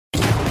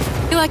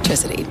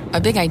Electricity,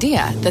 a big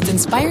idea that's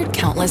inspired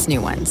countless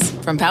new ones.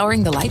 From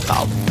powering the light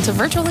bulb to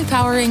virtually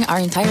powering our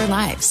entire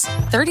lives.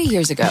 30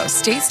 years ago,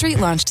 State Street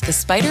launched the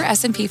SPDR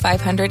S&P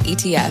 500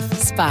 ETF,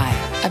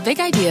 SPY. A big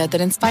idea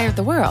that inspired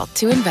the world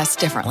to invest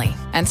differently.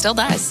 And still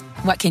does.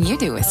 What can you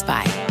do with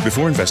SPY?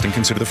 Before investing,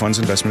 consider the fund's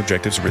investment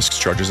objectives, risks,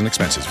 charges, and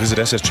expenses. Visit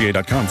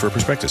ssga.com for a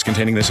prospectus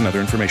containing this and other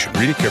information.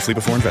 Read it carefully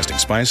before investing.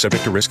 SPY is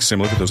subject to risks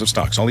similar to those of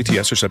stocks. All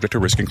ETFs are subject to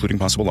risk, including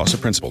possible loss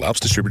of principal. Alps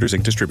Distributors,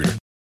 Inc. Distributor.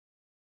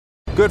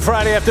 Good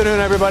Friday afternoon,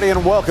 everybody,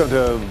 and welcome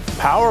to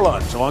Power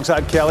Lunch.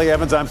 Alongside Kelly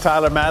Evans, I'm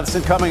Tyler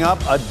Matheson. Coming up,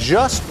 a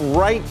just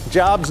right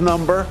jobs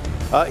number,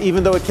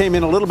 even though it came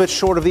in a little bit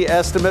short of the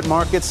estimate.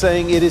 Markets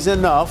saying it is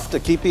enough to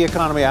keep the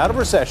economy out of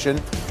recession,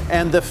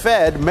 and the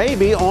Fed may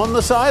be on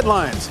the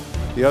sidelines.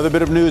 The other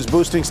bit of news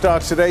boosting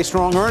stocks today,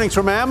 strong earnings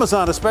from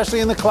Amazon,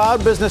 especially in the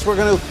cloud business. We're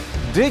going to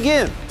dig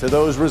in to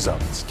those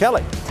results.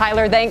 Kelly.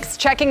 Tyler, thanks.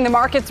 Checking the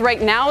markets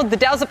right now. The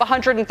Dow's up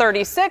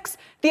 136,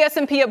 the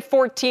S&P up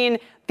 14.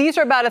 These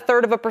are about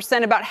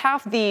 1/3%, about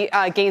half the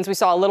gains we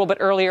saw a little bit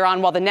earlier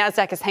on, while the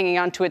Nasdaq is hanging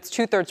on to its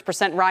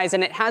 2/3% rise,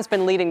 and it has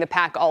been leading the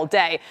pack all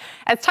day.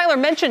 As Tyler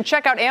mentioned,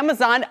 check out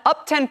Amazon,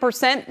 up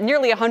 10%,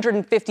 nearly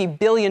 $150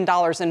 billion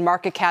in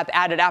market cap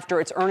added after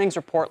its earnings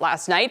report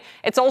last night.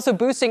 It's also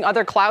boosting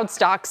other cloud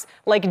stocks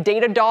like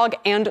Datadog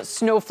and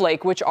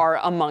Snowflake, which are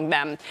among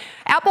them.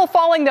 Apple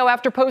falling, though,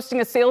 after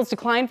posting a sales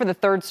decline for the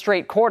third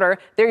straight quarter.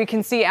 There you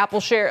can see Apple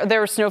share,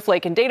 there's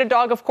Snowflake and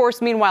Datadog, of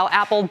course. Meanwhile,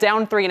 Apple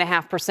down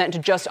 3.5% to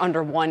just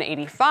under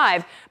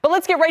 185. But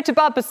let's get right to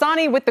Bob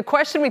Pisani with the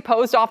question we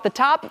posed off the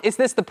top. Is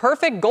this the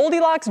perfect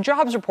Goldilocks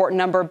jobs report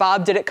number,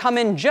 Bob? Did it come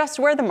in just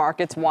where the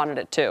markets wanted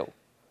it to?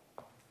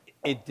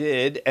 It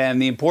did, and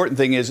the important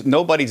thing is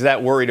nobody's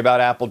that worried about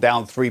Apple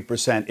down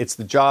 3%. It's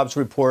the jobs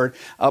report.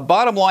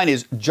 Bottom line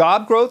is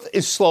job growth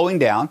is slowing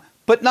down,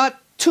 but not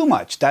too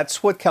much.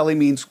 That's what Kelly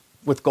means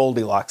with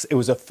Goldilocks. It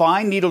was a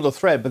fine needle to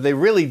thread, but they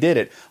really did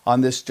it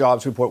on this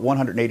jobs report,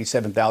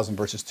 187,000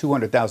 versus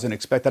 200,000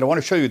 expected. I want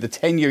to show you the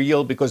 10-year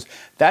yield because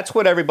that's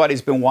what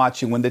everybody's been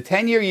watching. When the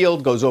 10-year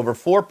yield goes over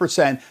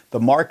 4%, the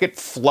market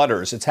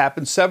flutters. It's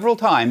happened several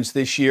times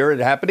this year.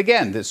 It happened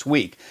again this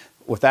week.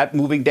 With that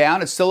moving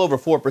down, it's still over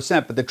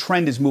 4%, but the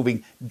trend is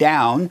moving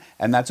down,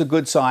 and that's a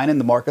good sign, and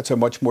the markets are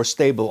much more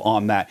stable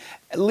on that.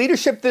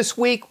 Leadership this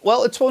week,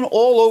 well, it's been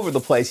all over the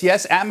place.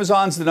 Yes,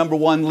 Amazon's the number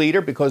one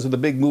leader because of the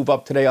big move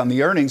up today on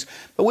the earnings,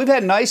 but we've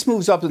had nice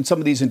moves up in some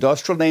of these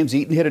industrial names.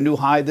 Eaton hit a new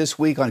high this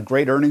week on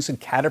great earnings, and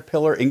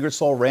Caterpillar,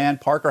 Ingersoll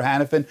Rand, Parker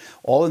Hannifin,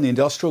 all in the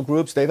industrial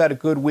groups. They've had a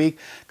good week.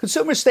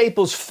 Consumer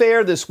staples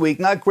fair this week,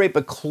 not great,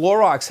 but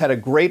Clorox had a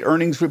great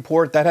earnings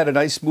report. That had a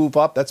nice move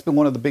up. That's been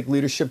one of the big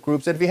leadership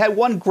groups. And if you had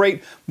one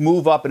great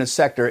move up in a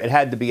sector, it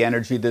had to be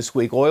energy this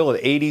week. Oil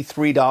at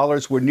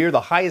 $83. We're near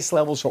the highest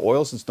levels for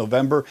oil since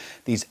November.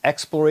 These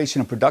exploration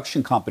and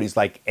production companies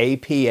like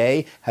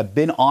APA have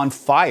been on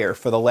fire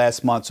for the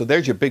last month. So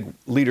there's your big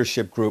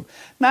leadership group.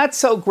 Not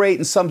so great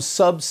in some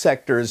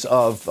subsectors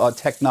of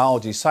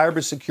technology.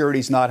 Cybersecurity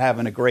is not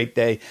having a great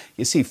day.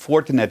 You see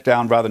Fortinet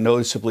down rather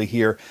noticeably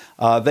here.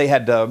 They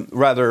had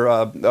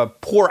rather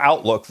poor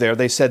outlook there.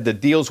 They said the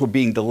deals were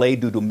being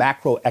delayed due to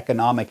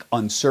macroeconomic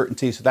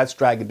uncertainty. So that's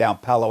dragging down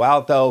Palo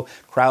Alto,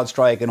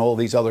 CrowdStrike, and all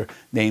these other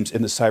names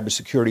in the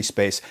cybersecurity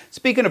space.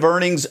 Speaking of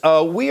earnings,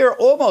 we are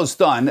almost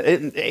done.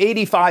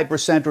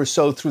 85% or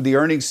so through the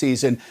earnings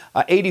season,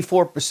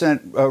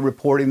 84%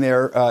 reporting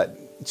there,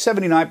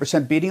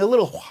 79% beating, a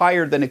little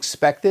higher than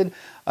expected.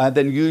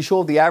 Than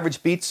usual. The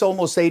average beat's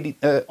almost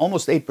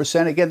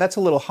 8%. Again, that's a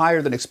little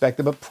higher than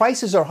expected, but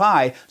prices are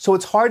high, so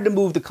it's hard to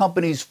move the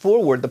companies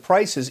forward, the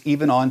prices,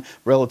 even on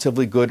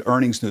relatively good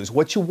earnings news.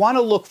 What you want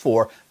to look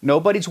for,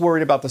 nobody's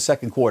worried about the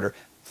second quarter.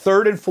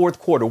 Third and fourth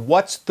quarter,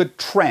 what's the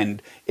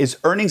trend? Is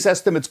earnings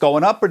estimates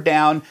going up or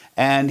down?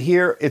 And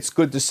here it's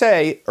good to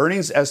say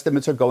earnings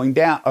estimates are going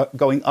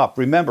up.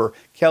 Remember,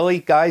 Kelly,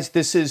 guys,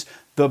 this is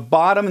the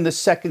bottom in the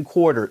second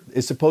quarter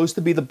is supposed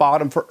to be the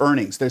bottom for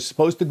earnings. They're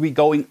supposed to be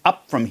going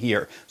up from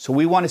here. So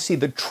we want to see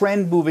the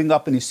trend moving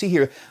up. And you see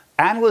here,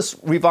 analysts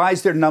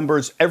revise their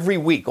numbers every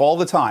week, all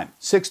the time.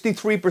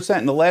 63%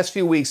 in the last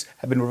few weeks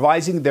have been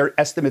revising their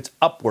estimates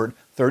upward,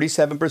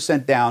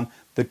 37% down.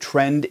 The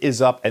trend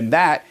is up, and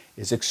that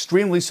is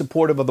extremely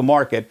supportive of the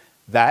market.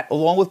 That,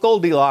 along with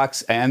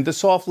Goldilocks and the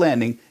soft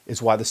landing,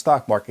 is why the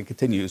stock market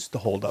continues to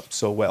hold up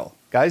so well.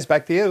 Guys,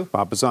 back to you.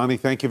 Bob Pisani,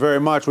 thank you very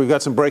much. We've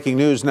got some breaking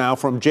news now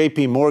from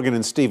J.P. Morgan,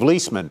 and Steve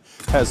Leisman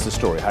has the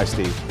story. Hi,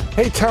 Steve.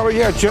 Hey,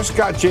 Tyler, just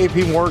got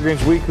J.P.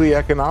 Morgan's weekly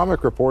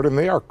economic report, and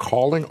they are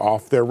calling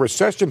off their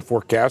recession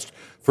forecast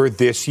for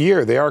this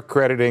year. They are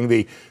crediting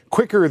the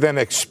quicker than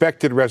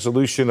expected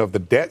resolution of the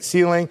debt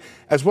ceiling,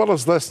 as well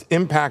as less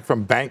impact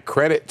from bank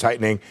credit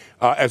tightening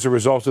as a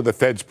result of the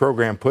Fed's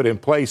program put in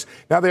place.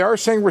 Now, they are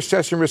saying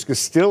recession risk is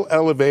still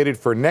elevated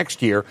for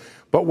next year,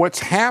 But what's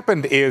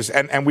happened is,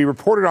 and we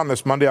reported on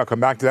this Monday, I'll come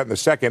back to that in a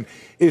second,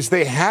 is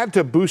they had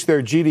to boost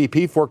their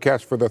GDP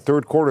forecast for the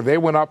third quarter. They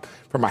went up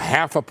from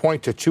 0.5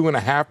 point to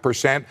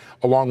 2.5%,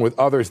 along with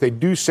others. They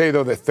do say,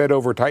 though, that Fed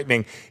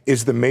over-tightening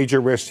is the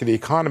major risk to the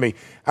economy.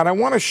 And I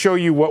want to show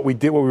you what we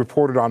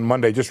reported on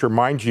Monday. Just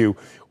remind you,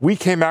 we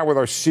came out with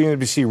our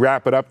CNBC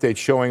Rapid Update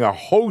showing a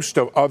host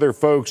of other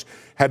folks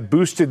had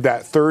boosted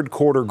that third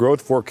quarter growth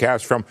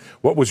forecast from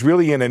what was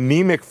really an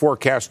anemic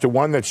forecast to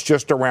one that's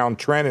just around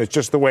trend. And it's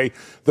just the way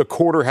the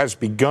quarter has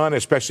begun,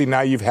 especially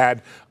now you've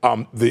had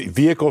the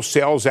vehicle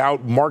sales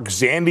out. Mark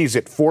Zandi's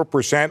at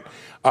 4%.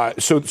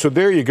 So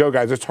there you go,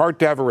 guys. It's hard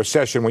to have a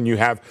recession when you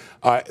have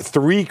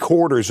 3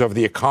 quarters of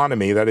the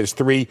economy, that is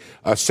 3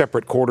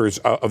 separate quarters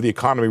of the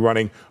economy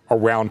running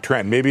around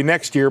trend. Maybe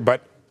next year,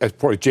 but as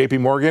for J.P.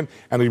 Morgan,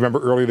 and remember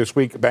earlier this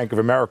week, Bank of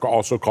America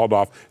also called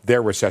off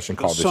their recession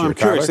call this year. So I'm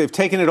curious, they've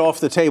taken it off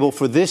the table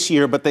for this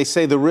year, but they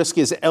say the risk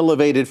is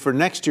elevated for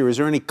next year. Is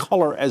there any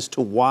color as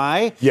to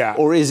why? Yeah.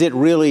 Or is it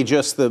really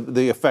just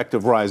the effect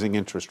of rising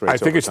interest rates?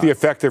 I think it's the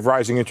effect of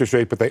rising interest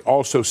rate, but they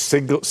also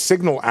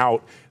signal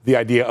out the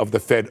idea of the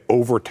Fed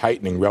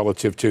over-tightening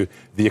relative to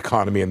the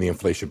economy and the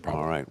inflation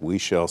problem. All right. We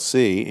shall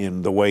see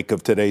in the wake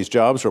of today's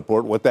jobs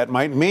report what that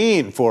might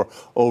mean for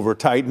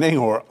over-tightening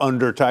or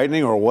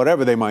under-tightening or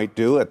whatever they might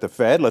do at the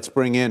Fed. Let's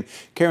bring in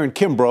Karen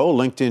Kimbrough,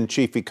 LinkedIn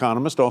chief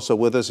economist. Also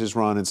with us is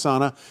Ron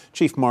Insana,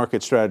 chief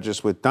market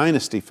strategist with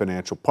Dynasty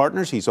Financial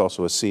Partners. He's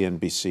also a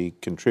CNBC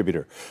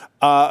contributor.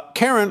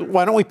 Karen,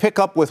 why don't we pick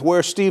up with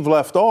where Steve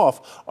left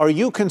off? Are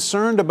you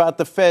concerned about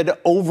the Fed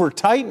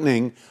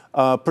over-tightening,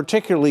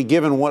 particularly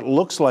given what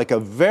looks like a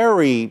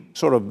very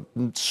sort of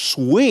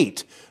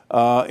sweet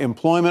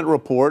employment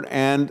report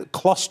and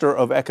cluster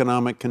of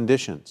economic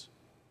conditions?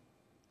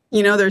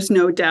 You know, there's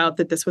no doubt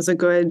that this was a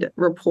good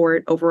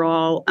report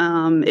overall.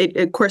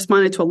 It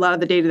corresponded to a lot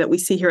of the data that we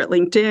see here at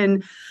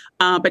LinkedIn.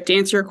 But to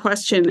answer your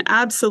question,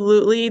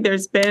 absolutely,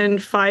 there's been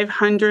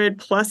 500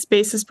 plus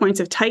basis points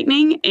of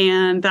tightening,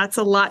 and that's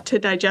a lot to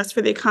digest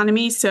for the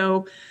economy.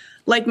 So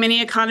like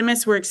many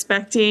economists, we're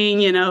expecting,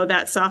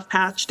 that soft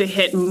patch to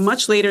hit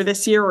much later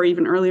this year or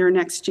even earlier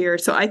next year.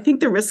 So I think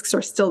the risks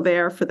are still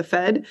there for the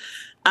Fed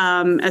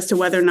as to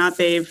whether or not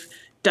they've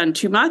done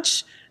too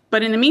much.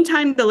 But in the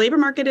meantime, the labor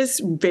market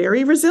is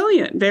very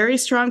resilient, very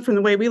strong from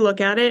the way we look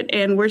at it.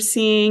 And we're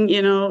seeing,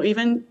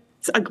 even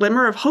a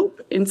glimmer of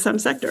hope in some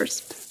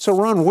sectors. So,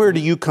 Ron, where do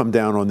you come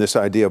down on this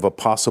idea of a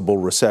possible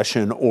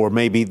recession, or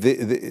maybe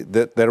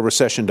that a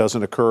recession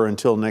doesn't occur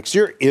until next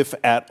year, if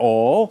at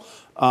all?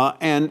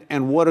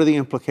 And what are the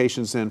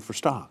implications then for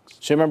stocks?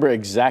 So remember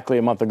exactly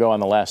a month ago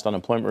on the last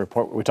unemployment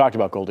report, we talked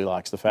about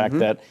Goldilocks, the fact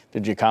that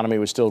the economy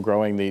was still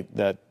growing,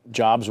 that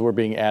jobs were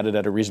being added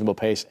at a reasonable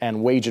pace,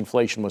 and wage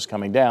inflation was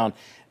coming down.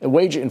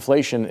 Wage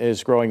inflation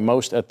is growing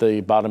most at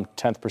the bottom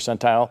 10th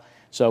percentile.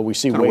 So we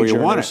see wage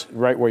earners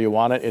right where you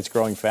want it. It's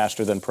growing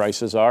faster than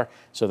prices are.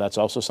 So that's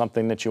also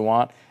something that you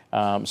want.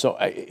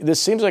 This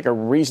seems like a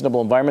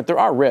reasonable environment. There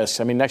are risks.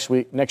 I mean,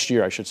 next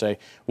year, I should say,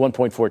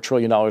 $1.4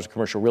 trillion of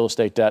commercial real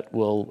estate debt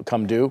will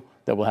come due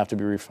that will have to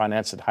be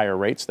refinanced at higher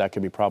rates. That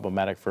could be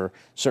problematic for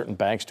certain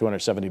banks,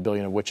 $270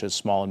 billion of which is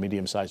small and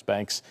medium-sized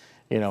banks,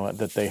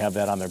 that they have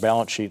that on their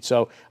balance sheet.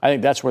 So I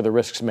think that's where the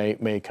risks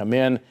may come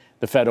in.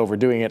 The Fed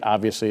overdoing it,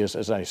 obviously,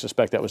 as I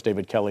suspect that was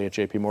David Kelly at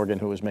J.P. Morgan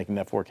who was making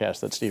that forecast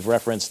that Steve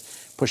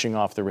referenced, pushing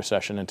off the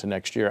recession into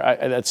next year.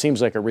 That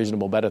seems like a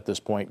reasonable bet at this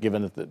point,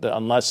 given that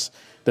unless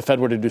the Fed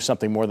were to do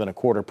something more than a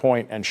quarter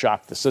point and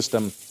shock the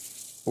system,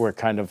 we're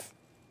kind of,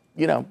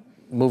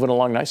 moving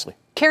along nicely.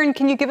 Karen,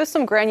 can you give us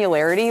some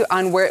granularity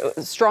on where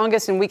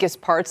strongest and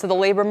weakest parts of the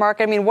labor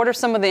market? I mean, what are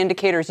some of the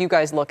indicators you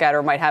guys look at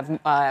or might have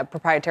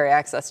proprietary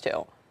access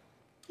to?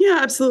 Yeah,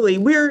 absolutely.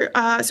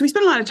 So we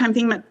spent a lot of time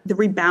thinking about the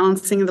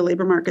rebalancing of the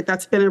labor market.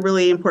 That's been a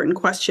really important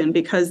question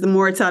because the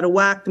more it's out of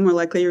whack, the more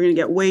likely you're going to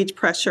get wage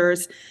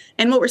pressures.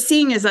 And what we're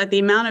seeing is that the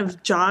amount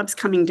of jobs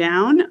coming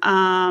down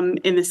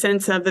in the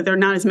sense of that there are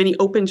not as many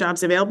open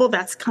jobs available,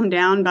 that's come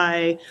down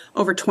by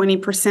over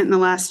 20% in the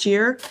last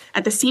year.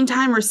 At the same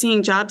time, we're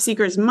seeing job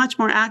seekers much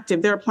more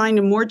active. They're applying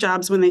to more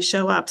jobs when they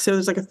show up. So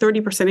there's like a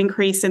 30%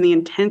 increase in the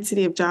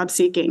intensity of job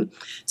seeking.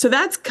 So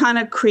that's kind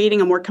of creating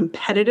a more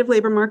competitive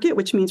labor market,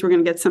 which means we're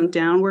going to get some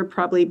downward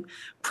probably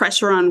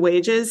pressure on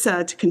wages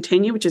to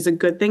continue, which is a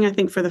good thing, I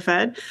think, for the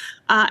Fed.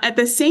 At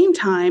the same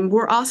time,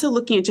 we're also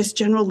looking at just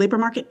general labor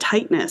market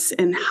tightness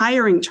and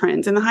hiring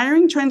trends. And the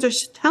hiring trends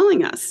are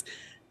telling us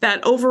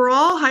that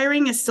overall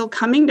hiring is still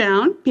coming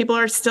down. People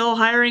are still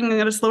hiring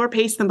at a slower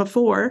pace than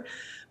before,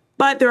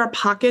 but there are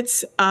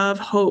pockets of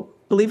hope.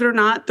 Believe it or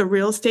not, the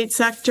real estate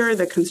sector,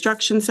 the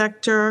construction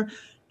sector,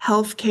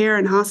 healthcare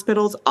and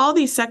hospitals, all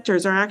these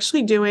sectors are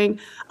actually doing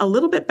a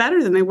little bit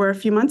better than they were a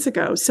few months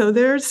ago. So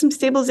there's some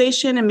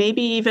stabilization and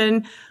maybe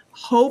even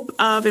hope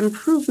of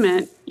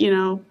improvement,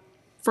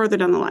 further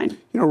down the line.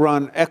 You know,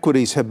 Ron,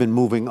 equities have been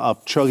moving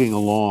up, chugging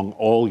along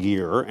all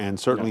year, and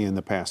certainly in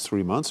the past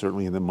 3 months,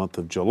 certainly in the month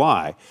of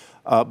July.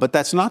 But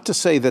that's not to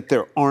say that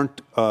there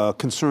aren't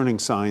concerning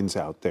signs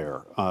out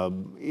there.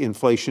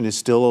 Inflation is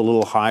still a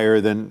little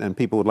higher than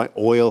people would like.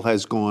 Oil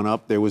has gone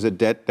up. There was a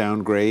debt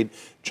downgrade.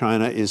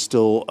 China is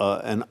still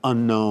an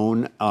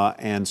unknown.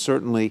 And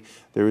certainly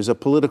there is a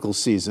political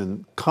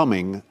season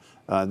coming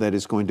that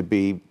is going to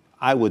be,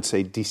 I would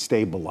say,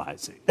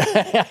 destabilizing.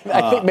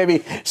 I think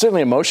maybe,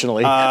 certainly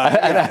emotionally.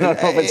 I don't know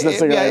if it's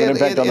necessarily going to have an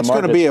impact on the market. It's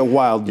going to be a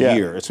wild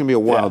year. It's going to be a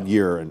wild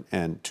year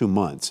and 2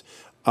 months.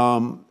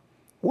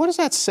 What does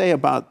that say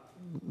about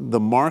the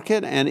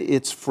market and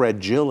its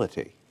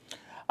fragility?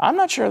 I'm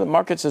not sure the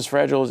market's as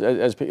fragile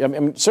as I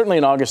mean, certainly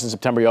in August and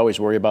September, you always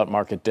worry about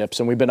market dips,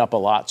 and we've been up a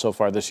lot so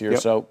far this year.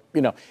 Yep. So,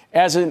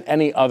 as in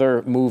any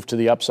other move to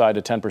the upside,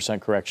 a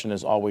 10% correction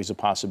is always a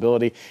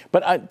possibility.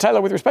 But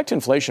Tyler, with respect to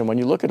inflation, when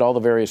you look at all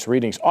the various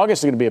readings,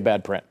 August is going to be a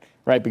bad print,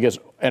 right? Because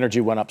energy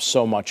went up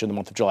so much in the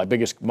month of July,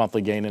 biggest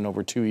monthly gain in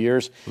over 2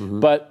 years. Mm-hmm.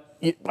 But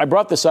I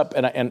brought this up,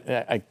 and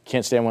I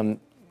can't stand when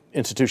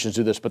institutions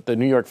do this, but the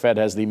New York Fed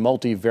has the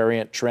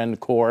multivariate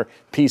trend core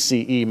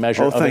PCE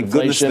measure of inflation. Oh, thank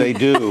goodness they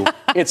do.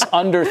 It's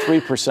under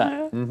 3%.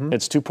 Mm-hmm.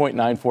 It's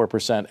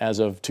 2.94% as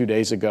of 2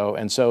 days ago.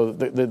 And so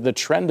the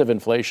trend of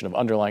inflation, of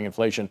underlying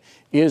inflation,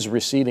 is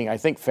receding, I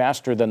think,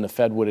 faster than the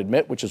Fed would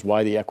admit, which is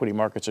why the equity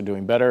markets are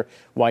doing better,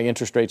 why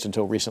interest rates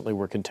until recently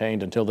were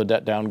contained until the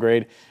debt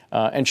downgrade.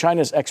 And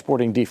China's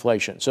exporting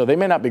deflation. So they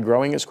may not be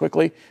growing as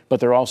quickly,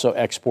 but they're also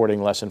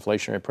exporting less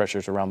inflationary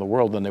pressures around the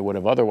world than they would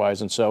have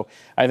otherwise. And so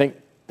I think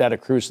that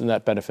accrues to the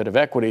net benefit of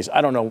equities. I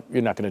don't know,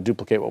 you're not going to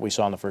duplicate what we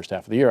saw in the first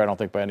half of the year, I don't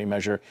think, by any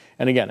measure.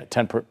 And again, a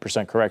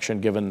 10%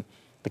 correction, given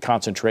the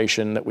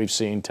concentration that we've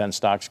seen, 10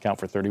 stocks account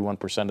for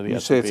 31% of the S&P. You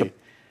say it's a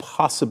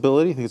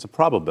possibility? You think it's a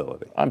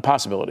probability?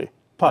 Possibility.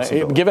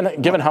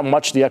 Given how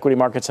much the equity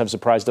markets have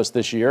surprised us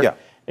this year,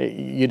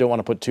 you don't want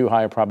to put too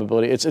high a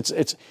probability.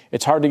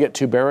 It's hard to get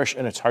too bearish,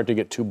 and it's hard to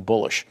get too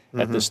bullish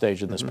at this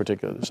stage in this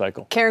particular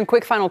cycle. Karen,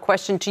 quick final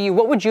question to you.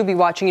 What would you be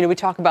watching? We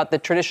talk about the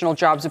traditional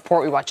jobs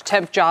report. We watch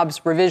temp jobs,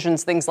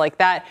 revisions, things like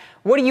that.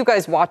 What do you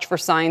guys watch for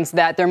signs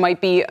that there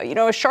might be,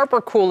 a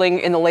sharper cooling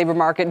in the labor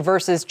market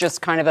versus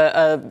just kind of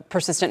a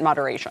persistent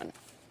moderation?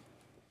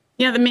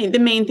 Yeah, the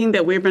main thing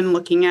that we've been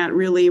looking at,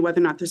 really, whether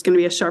or not there's going to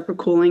be a sharper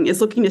cooling,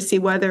 is looking to see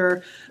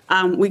whether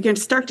we can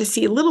start to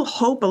see a little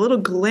hope, a little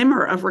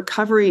glimmer of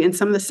recovery in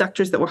some of the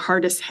sectors that were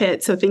hardest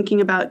hit. So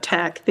thinking about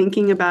tech,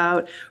 thinking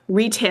about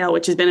retail,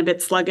 which has been a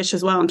bit sluggish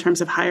as well in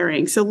terms of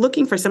hiring. So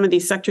looking for some of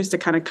these sectors to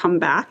kind of come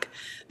back.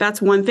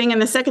 That's one thing.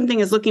 And the second thing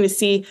is looking to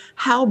see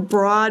how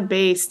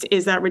broad-based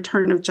is that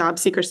return of job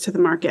seekers to the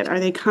market. Are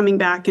they coming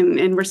back?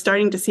 And we're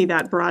starting to see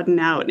that broaden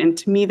out. And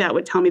to me, that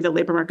would tell me the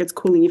labor market's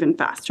cooling even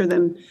faster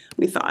than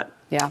we thought.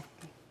 Yeah.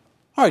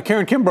 All right,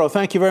 Karen Kimbrough,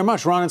 thank you very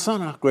much. Ron and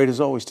Sana, great as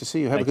always to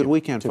see you. Have a good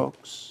weekend,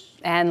 folks.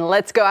 And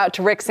let's go out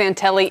to Rick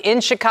Santelli in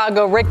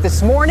Chicago. Rick,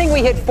 this morning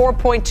we hit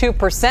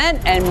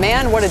 4.2%. And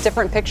man, what a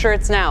different picture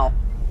it's now.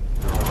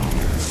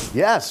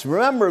 Yes,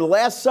 remember, the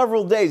last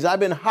several days I've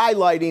been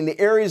highlighting the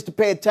areas to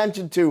pay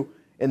attention to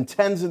in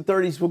 10s and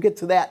 30s. We'll get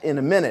to that in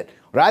a minute.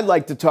 What I'd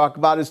like to talk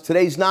about is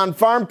today's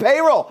non-farm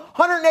payroll,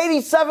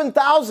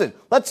 187,000.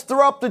 Let's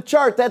throw up the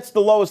chart. That's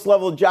the lowest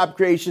level of job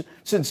creation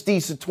since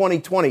DESA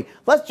 2020.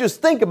 Let's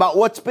just think about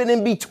what's been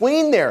in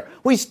between there.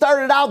 We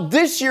started out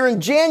this year in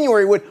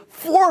January with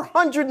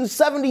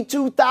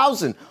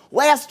 472,000.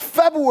 Last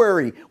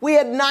February, we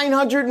had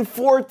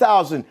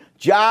 904,000.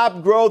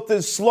 Job growth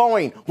is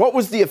slowing. What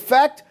was the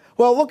effect?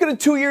 Well, look at a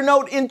 2-year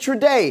note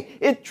intraday.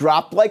 It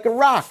dropped like a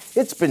rock.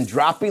 It's been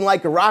dropping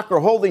like a rock or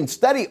holding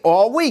steady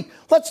all week.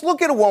 Let's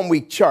look at a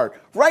 1-week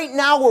chart. Right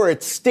now, where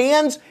it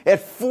stands at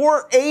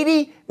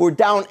 480, we're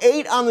down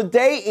 8 on the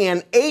day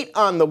and 8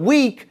 on the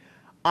week.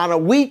 On a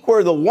week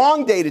where the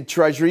long-dated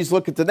treasuries,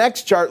 look at the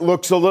next chart,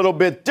 looks a little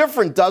bit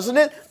different, doesn't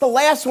it? The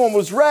last one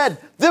was red.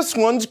 This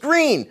one's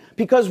green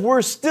because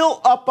we're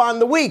still up on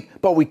the week,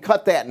 but we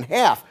cut that in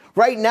half.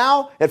 Right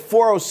now, at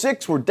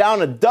 406, we're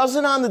down a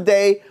dozen on the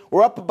day.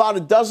 We're up about a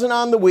dozen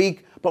on the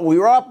week, but we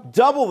were up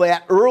double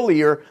that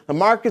earlier. The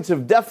markets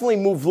have definitely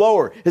moved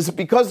lower. Is it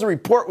because the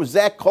report was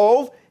that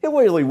cold? It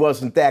really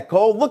wasn't that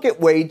cold. Look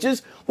at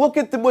wages. Look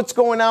at what's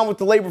going on with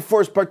the labor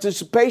force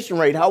participation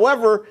rate.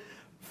 However,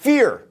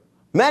 fear.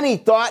 Many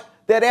thought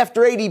that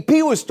after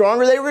ADP was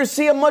stronger, they were going to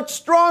see a much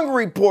stronger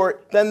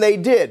report than they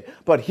did.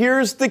 But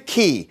here's the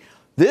key.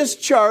 This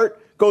chart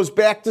goes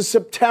back to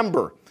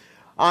September.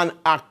 On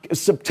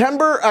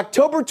October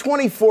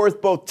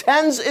 24th, both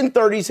 10s and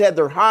 30s had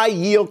their high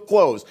yield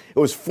close. It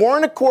was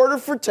 4.25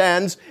 for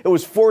 10s. It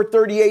was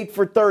 4.38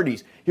 for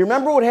 30s. You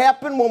remember what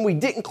happened when we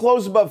didn't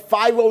close above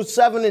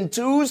 5.07 in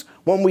 2s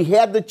when we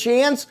had the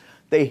chance?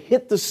 They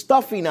hit the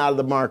stuffing out of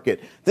the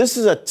market. This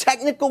is a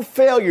technical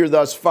failure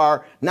thus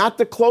far, not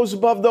to close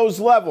above those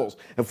levels.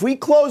 If we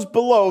close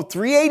below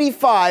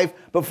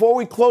 385 before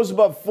we close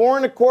above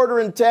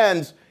 4.25 in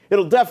 10s,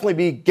 it'll definitely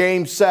be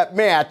game, set,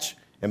 match.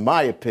 In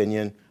my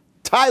opinion.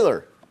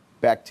 Tyler.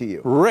 Back to you.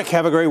 Rick,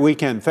 have a great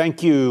weekend.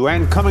 Thank you.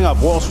 And coming up,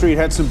 Wall Street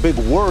had some big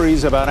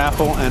worries about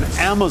Apple and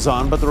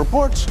Amazon, but the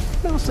reports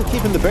are still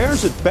keeping the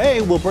bears at bay.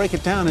 We'll break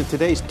it down in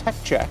today's Tech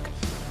Check.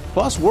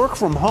 Plus, work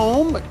from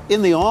home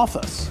in the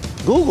office.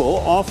 Google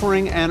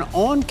offering an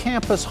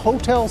on-campus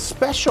hotel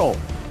special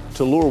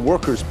to lure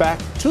workers back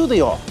to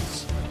the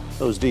office.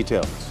 Those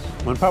details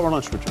when Power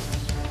Lunch returns.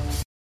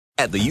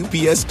 At the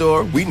UPS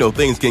Store, we know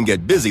things can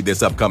get busy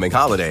this upcoming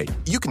holiday.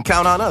 You can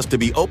count on us to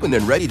be open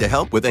and ready to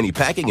help with any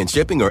packing and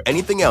shipping or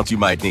anything else you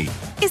might need.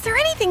 Is there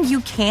anything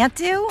you can't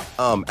do?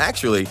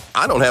 Actually,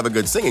 I don't have a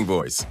good singing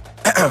voice.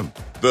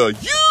 The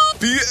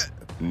UPS...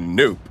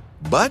 Nope.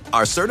 But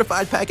our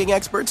certified packing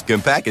experts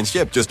can pack and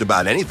ship just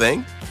about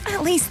anything.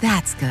 At least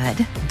that's good.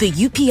 The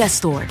UPS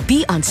Store.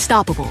 Be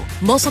unstoppable.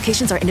 Most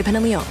locations are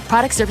independently owned.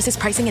 Product, services,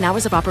 pricing, and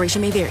hours of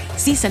operation may vary.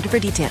 See Center for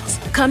details.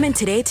 Come in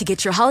today to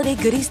get your holiday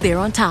goodies there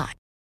on time.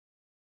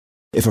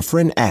 If a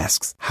friend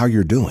asks how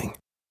you're doing,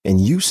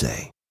 and you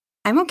say,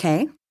 I'm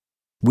okay.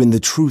 When the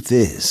truth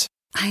is,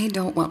 I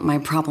don't want my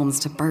problems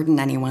to burden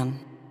anyone.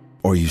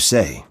 Or you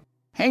say,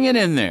 hang it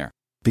in there.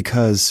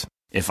 Because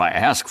if I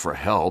ask for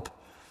help,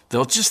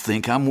 they'll just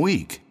think I'm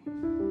weak.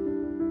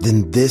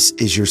 Then this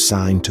is your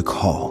sign to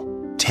call,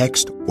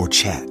 text, or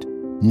chat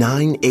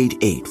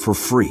 988 for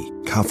free,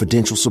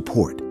 confidential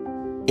support.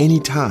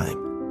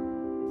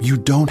 Anytime. You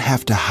don't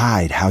have to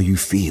hide how you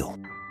feel.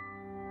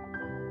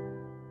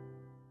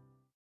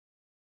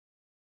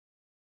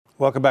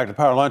 Welcome back to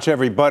Power Lunch,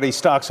 everybody.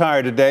 Stocks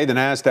higher today, the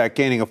Nasdaq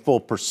gaining a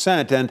full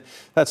percent, and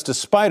that's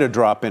despite a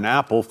drop in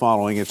Apple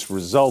following its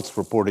results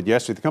reported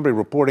yesterday. The company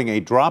reporting a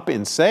drop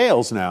in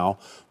sales now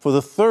for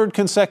the third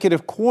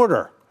consecutive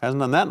quarter. Hasn't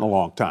done that in a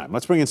long time.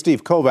 Let's bring in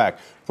Steve Kovac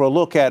for a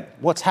look at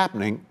what's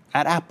happening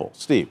at Apple.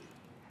 Steve.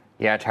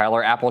 Yeah,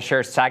 Tyler, Apple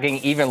shares sagging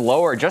even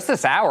lower just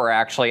this hour,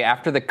 actually,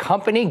 after the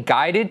company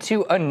guided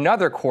to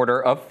another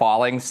quarter of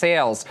falling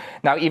sales.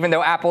 Now, even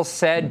though Apple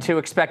said to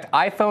expect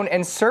iPhone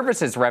and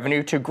services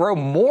revenue to grow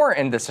more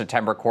in the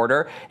September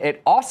quarter,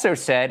 it also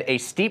said a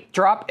steep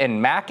drop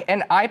in Mac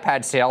and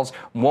iPad sales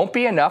won't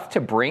be enough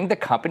to bring the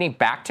company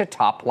back to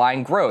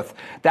top-line growth.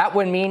 That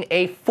would mean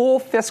a full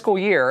fiscal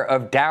year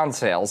of down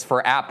sales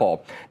for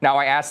Apple. Now,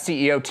 I asked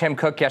CEO Tim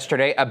Cook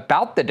yesterday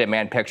about the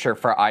demand picture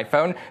for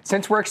iPhone,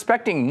 since we're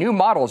expecting new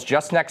models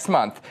just next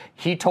month.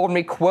 He told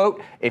me,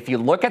 quote, if you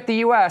look at the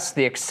U.S.,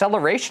 the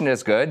acceleration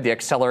is good, the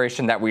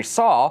acceleration that we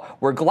saw.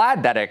 We're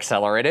glad that it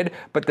accelerated,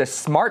 but the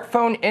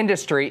smartphone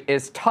industry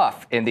is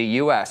tough in the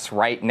U.S.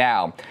 right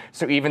now.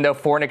 So even though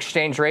foreign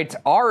exchange rates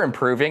are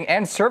improving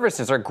and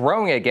services are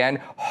growing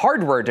again,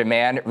 hardware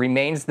demand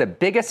remains the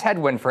biggest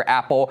headwind for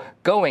Apple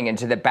going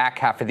into the back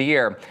half of the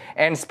year.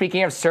 And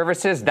speaking of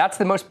services, that's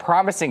the most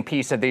promising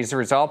piece of these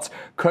results.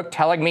 Cook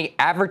telling me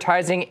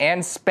advertising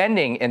and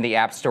spending in the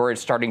App Store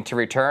is starting to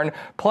return.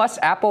 Plus,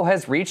 Apple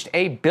has reached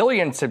 1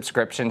 billion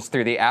subscriptions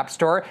through the App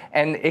Store,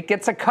 and it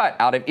gets a cut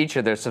out of each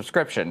of those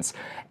subscriptions.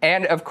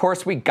 And of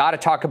course, we got to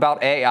talk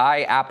about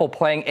AI, Apple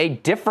playing a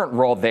different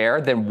role there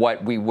than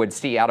what we would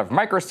see out of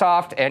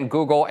Microsoft and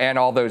Google and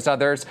all those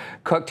others.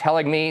 Cook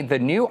telling me the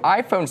new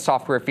iPhone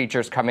software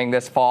features coming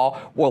this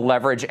fall will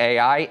leverage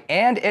AI,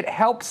 and it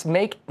helps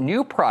make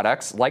new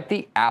products like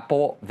the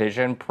Apple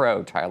Vision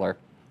Pro, Tyler.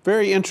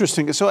 Very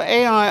interesting. So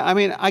AI, I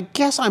mean, I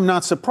guess I'm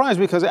not surprised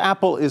because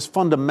Apple is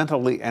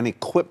fundamentally an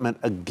equipment,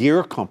 a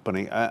gear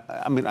company.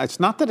 I mean, it's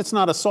not that it's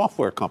not a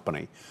software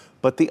company,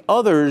 but the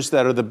others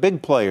that are the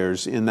big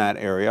players in that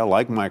area,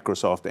 like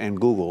Microsoft and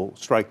Google,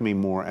 strike me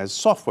more as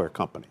software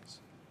companies.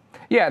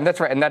 Yeah, and that's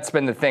right. And that's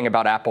been the thing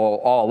about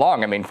Apple all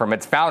along. I mean, from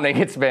its founding,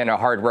 it's been a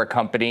hardware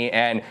company,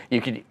 and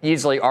you could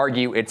easily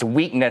argue its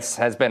weakness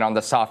has been on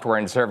the software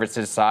and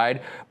services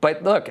side.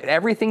 But look,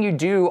 everything you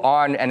do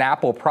on an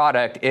Apple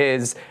product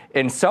is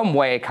in some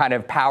way kind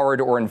of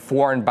powered or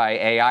informed by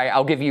AI.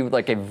 I'll give you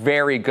like a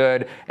very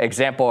good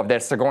example of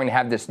this. They're going to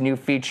have this new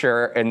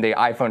feature in the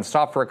iPhone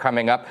software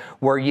coming up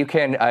where you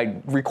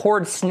can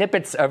record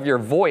snippets of your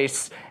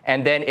voice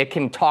and then it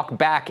can talk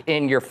back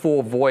in your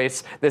full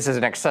voice. This is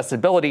an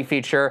accessibility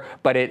feature,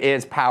 but it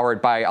is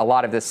powered by a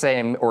lot of the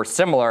same or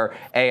similar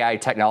AI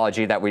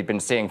technology that we've been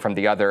seeing from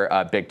the other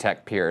big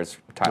tech peers.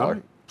 Tyler.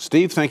 Right.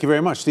 Steve, thank you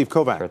very much. Steve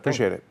Kovac,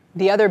 appreciate it.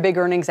 The other big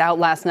earnings out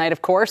last night,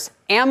 of course,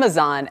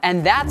 Amazon,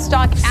 and that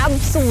stock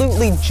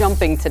absolutely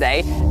jumping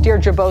today.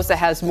 Deirdre Bosa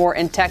has more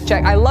in Tech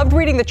Check. I loved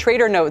reading the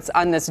trader notes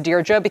on this,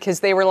 Deirdre, because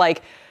they were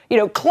like, you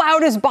know,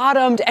 cloud is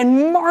bottomed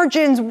and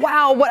margins,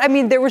 wow. What I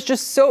mean, there was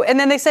just so, and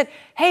then they said,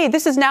 hey,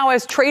 this is now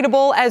as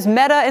tradable as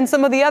Meta and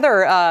some of the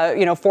other,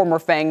 former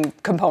FANG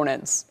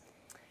components.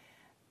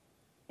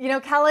 You know,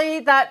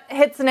 Kelly, that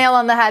hits the nail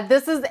on the head.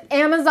 This is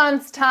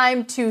Amazon's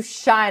time to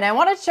shine. I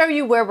want to show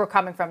you where we're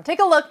coming from. Take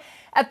a look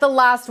at the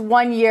last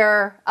 1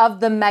 year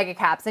of the mega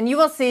caps, and you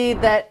will see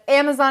that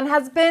Amazon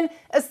has been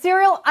a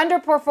serial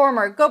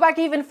underperformer. Go back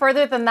even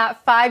further than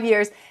that, 5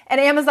 years. And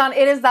Amazon,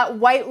 it is that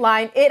white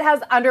line. It has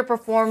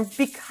underperformed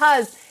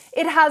because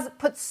it has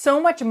put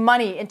so much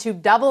money into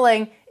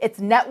doubling its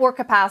network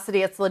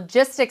capacity, its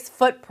logistics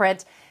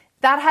footprint.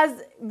 That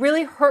has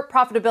really hurt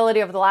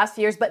profitability over the last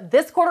few years, but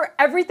this quarter,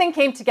 everything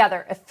came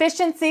together.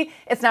 Efficiency,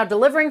 it's now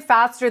delivering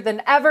faster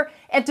than ever,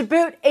 and to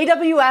boot,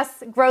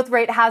 AWS growth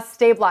rate has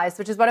stabilized,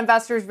 which is what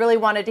investors really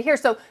wanted to hear.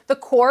 So the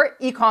core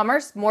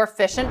e-commerce, more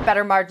efficient,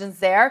 better margins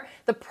there.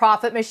 The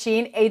profit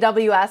machine,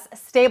 AWS,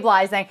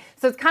 stabilizing.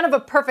 So it's kind of a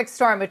perfect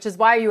storm, which is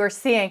why you are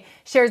seeing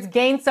shares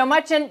gain so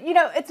much. And,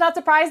 it's not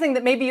surprising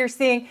that maybe you're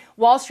seeing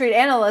Wall Street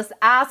analysts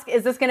ask,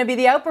 is this going to be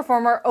the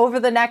outperformer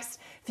over the next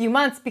few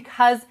months?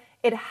 Because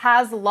it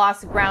has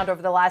lost ground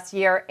over the last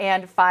year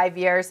and 5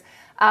 years.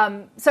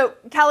 So,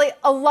 Kelly,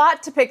 a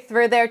lot to pick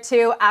through there,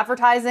 too.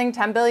 Advertising,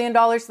 $10 billion.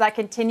 So that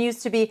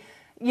continues to be,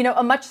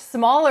 a much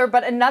smaller,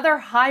 but another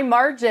high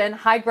margin,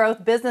 high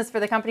growth business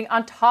for the company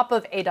on top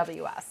of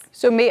AWS.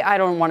 So I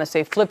don't want to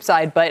say flip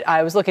side, but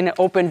I was looking at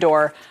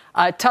Opendoor.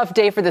 Tough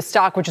day for the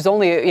stock, which is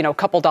only, a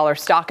couple dollar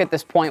stock at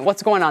this point.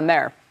 What's going on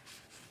there?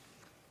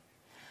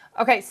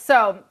 Okay,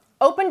 so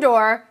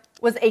Opendoor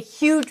was a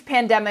huge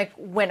pandemic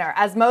winner.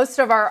 As most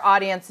of our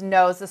audience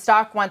knows, the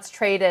stock once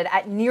traded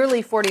at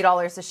nearly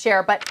 $40 a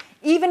share. But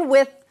even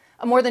with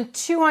a more than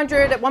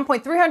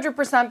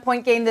 300%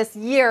 point gain this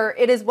year,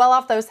 it is well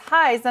off those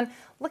highs. And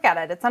look at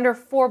it, it's under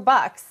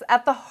 $4.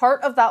 At the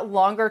heart of that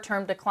longer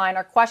term decline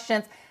are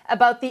questions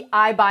about the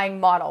iBuying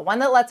model, one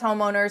that lets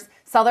homeowners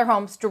sell their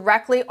homes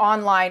directly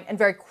online and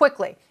very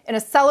quickly. In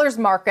a seller's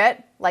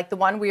market, like the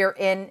one we are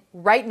in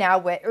right now,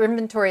 where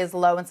inventory is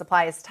low and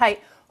supply is tight,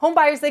 home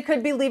buyers, they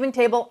could be leaving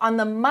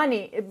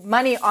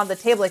money on the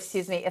table,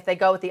 if they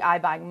go with the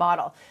iBuying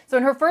model. So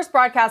in her first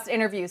broadcast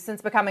interview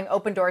since becoming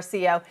Opendoor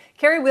CEO,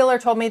 Carrie Wheeler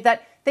told me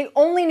that they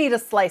only need a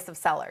slice of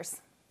sellers.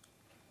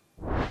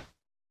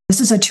 This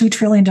is a $2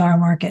 trillion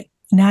market,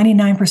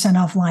 99%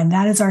 offline.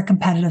 That is our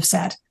competitive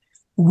set.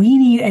 We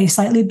need a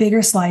slightly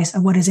bigger slice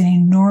of what is an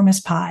enormous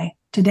pie.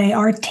 Today,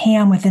 our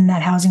TAM within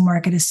that housing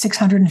market is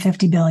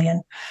 $650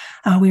 billion.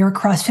 We are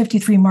across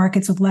 53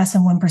 markets with less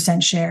than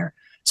 1% share.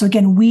 So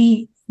again,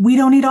 we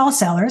don't need all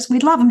sellers.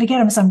 We'd love them to get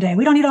them someday.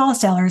 We don't need all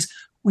sellers.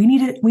 We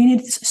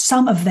need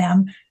some of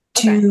them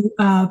to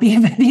be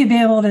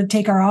able to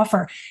take our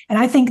offer. And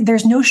I think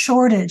there's no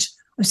shortage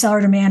of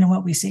seller demand in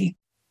what we see.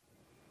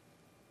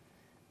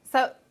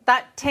 So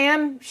that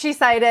TAM she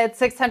cited,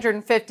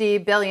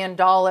 $650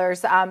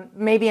 billion.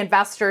 Maybe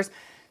investors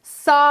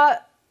saw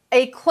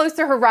a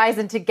closer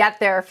horizon to get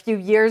there a few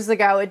years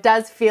ago. It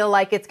does feel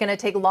like it's going to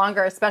take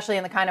longer, especially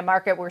in the kind of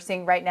market we're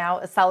seeing right now,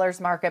 a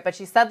seller's market. But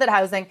she said that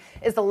housing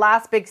is the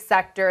last big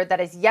sector that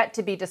is yet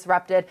to be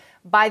disrupted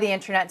by the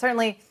internet.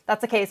 Certainly,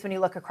 that's the case when you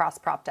look across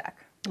prop tech.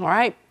 All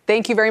right.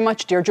 Thank you very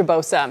much, Deirdre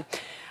Bosa.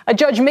 A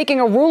judge making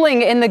a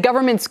ruling in the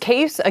government's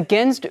case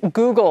against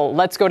Google.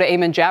 Let's go to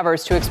Eamon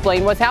Javers to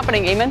explain what's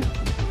happening. Eamon?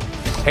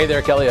 Hey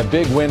there, Kelly. A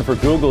big win for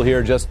Google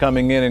here just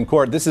coming in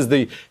court. This is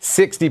the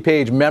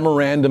 60-page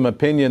memorandum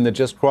opinion that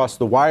just crossed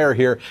the wire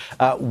here.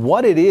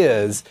 What it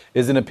is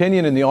an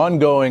opinion in the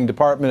ongoing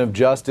Department of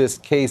Justice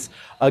case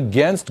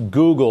against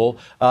Google.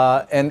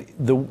 And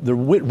the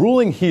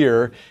ruling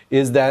here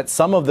is that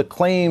some of the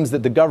claims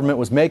that the government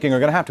was making are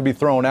going to have to be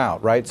thrown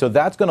out, right? So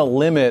that's going to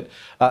limit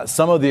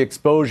some of the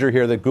exposure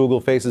here that Google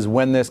faces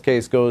when this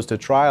case goes to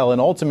trial. And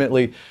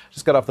ultimately,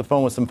 just got off the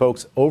phone with some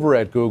folks over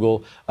at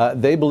Google.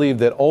 They believe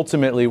that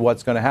ultimately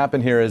what's going to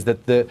happen here is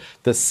that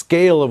the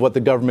scale of what the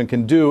government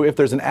can do, if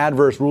there's an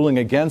adverse ruling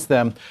against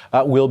them,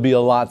 will be a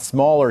lot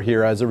smaller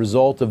here as a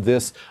result of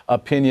this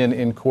opinion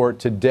in court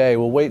today.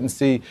 We'll wait and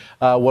see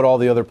what all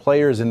the other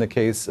players in the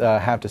case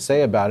have to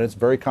say about it. It's a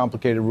very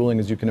complicated ruling,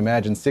 as you can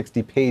imagine,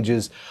 60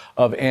 pages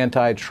of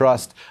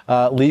antitrust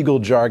legal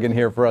jargon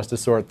here for us to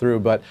sort through,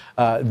 but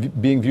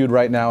being viewed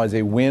right now as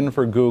a win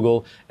for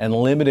Google and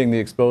limiting the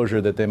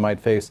exposure that they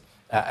might face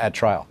at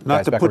trial.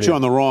 Not to put you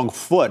on the wrong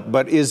foot,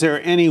 but is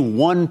there any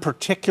one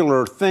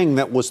particular thing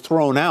that was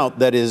thrown out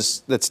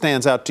that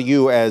stands out to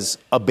you as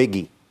a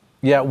biggie?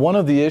 Yeah, one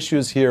of the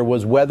issues here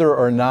was whether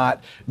or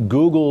not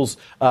Google's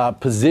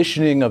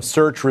positioning of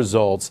search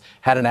results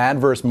had an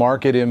adverse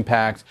market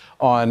impact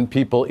on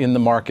people in the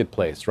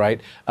marketplace,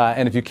 right?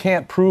 And if you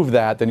can't prove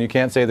that, then you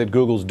can't say that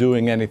Google's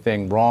doing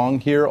anything wrong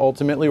here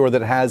ultimately, or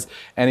that it has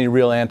any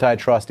real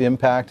antitrust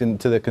impact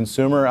to the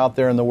consumer out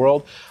there in the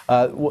world.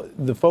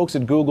 The folks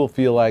at Google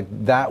feel like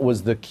that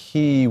was the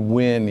key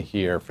win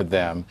here for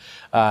them,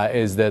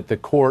 is that the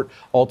court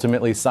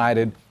ultimately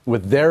sided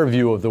with their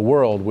view of the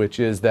world, which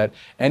is that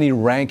any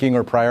ranking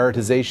or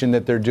prioritization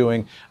that they're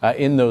doing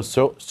in those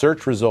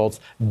search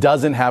results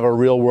doesn't have a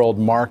real-world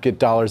market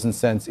dollars and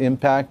cents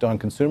impact on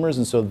consumers.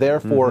 And so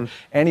therefore,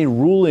 any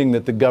ruling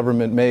that the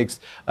government makes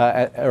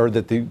or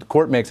that the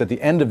court makes at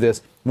the end of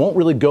this won't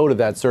really go to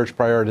that search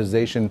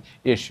prioritization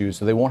issue.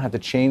 So they won't have to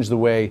change the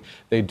way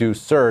they do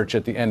search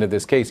at the end of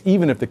this case,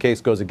 even if the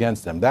case goes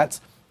against them. That's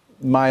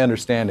my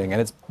understanding,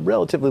 and it's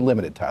relatively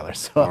limited, Tyler.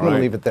 So I'm going to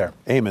leave it there.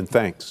 Eamon,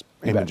 thanks.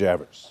 Eamon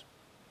Javers.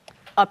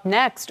 Up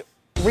next,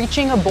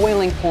 reaching a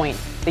boiling point.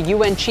 The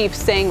UN chief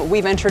saying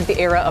we've entered the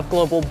era of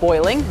global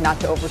boiling,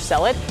 not to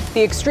oversell it.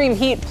 The extreme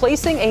heat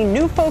placing a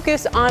new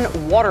focus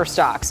on water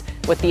stocks,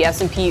 with the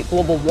S&P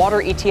Global Water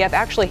ETF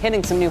actually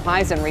hitting some new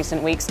highs in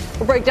recent weeks.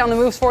 We'll break down the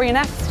moves for you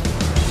next.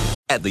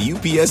 At the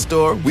UPS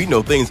Store, we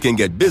know things can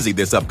get busy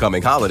this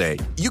upcoming holiday.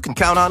 You can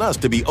count on us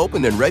to be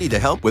open and ready to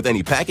help with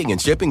any packing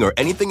and shipping or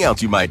anything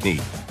else you might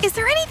need. Is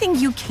there anything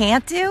you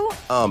can't do?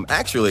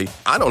 Actually,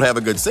 I don't have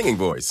a good singing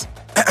voice.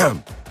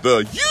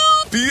 The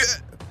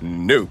UPS...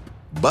 Nope.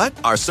 But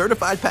our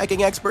certified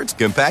packing experts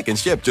can pack and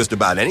ship just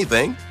about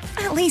anything.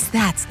 At least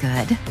that's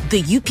good.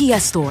 The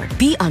UPS Store.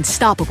 Be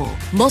unstoppable.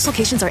 Most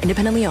locations are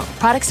independently owned.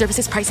 Product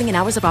services, pricing, and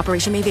hours of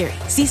operation may vary.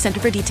 See Center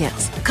for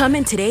details. Come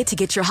in today to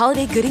get your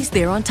holiday goodies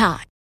there on time.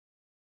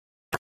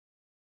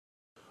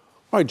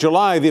 All right,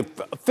 July,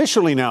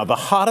 officially now the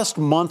hottest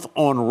month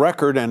on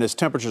record, and as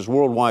temperatures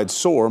worldwide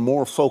soar,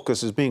 more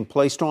focus is being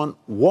placed on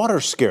water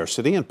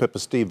scarcity, and Pippa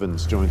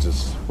Stevens joins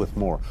us with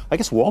more. I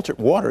guess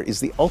water is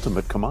the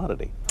ultimate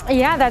commodity.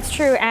 Yeah, that's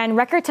true, and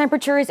record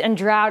temperatures and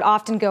drought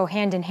often go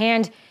hand in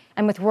hand,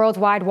 and with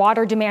worldwide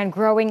water demand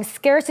growing,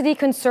 scarcity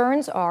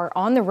concerns are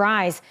on the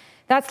rise.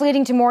 That's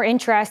leading to more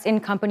interest in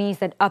companies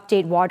that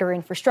update water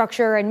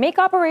infrastructure and make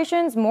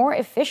operations more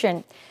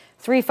efficient.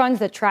 3 funds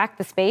that track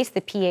the space,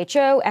 the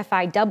PHO,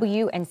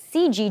 FIW, and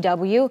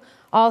CGW,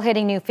 all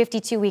hitting new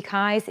 52-week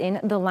highs in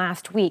the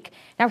last week.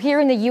 Now, here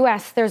in the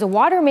U.S., there's a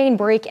water main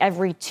break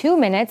every 2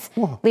 minutes,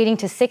 leading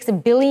to 6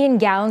 billion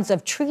gallons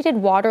of treated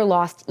water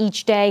lost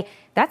each day.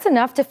 That's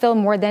enough to fill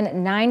more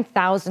than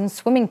 9,000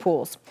 swimming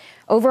pools.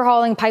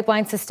 Overhauling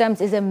pipeline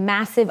systems is a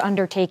massive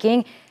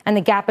undertaking, and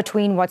the gap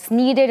between what's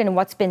needed and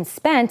what's been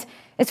spent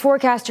is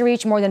forecast to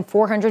reach more than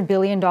 $400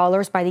 billion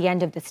by the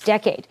end of this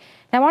decade.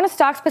 Now, on a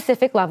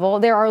stock-specific level,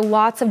 there are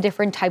lots of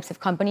different types of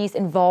companies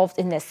involved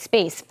in this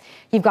space.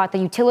 You've got the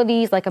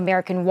utilities like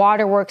American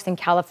Water Works and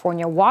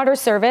California Water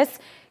Service.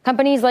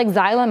 Companies like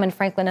Xylem and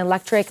Franklin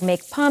Electric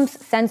make pumps,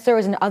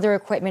 sensors, and other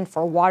equipment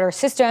for water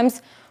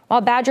systems, while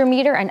Badger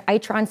Meter and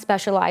Itron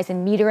specialize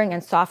in metering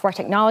and software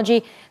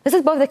technology. This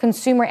is both a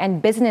consumer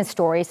and business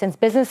story, since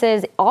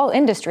businesses, all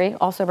industry,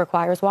 also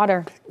requires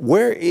water.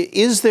 Where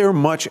is there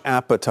much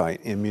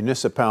appetite in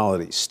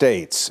municipalities,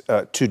 states,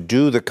 to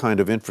do the kind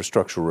of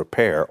infrastructure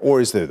repair,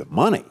 or is there the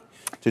money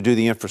to do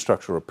the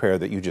infrastructure repair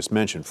that you just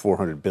mentioned,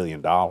 $400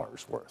 billion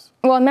worth?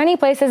 Well, in many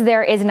places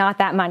there is not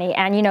that money,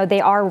 and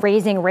they are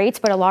raising rates,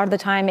 but a lot of the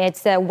time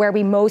it's where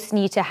we most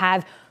need to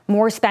have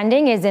more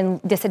spending is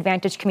in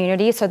disadvantaged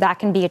communities, so that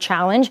can be a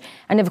challenge.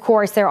 And of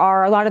course, a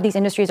lot of these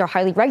industries are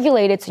highly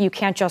regulated, so you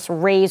can't just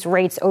raise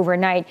rates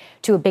overnight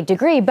to a big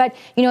degree. But,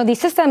 these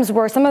systems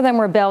some of them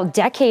were built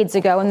decades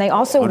ago, and they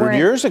also 100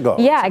 years ago.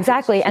 Yeah,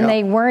 exactly. And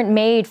they weren't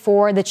made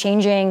for the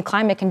changing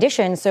climate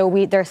conditions.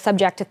 So they're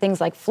subject to things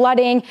like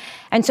flooding.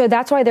 And so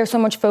that's why there's so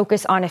much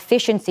focus on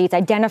efficiency. It's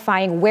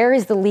identifying where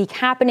is the leak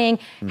happening,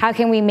 how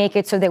can we make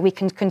it so that we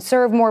can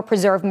conserve more,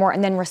 preserve more,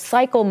 and then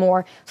recycle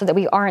more so that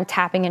we aren't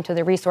tapping into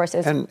the resources.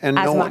 And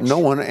no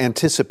one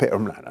anticipated,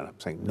 I'm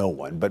saying no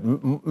one, but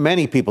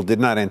many people did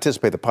not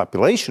anticipate the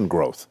population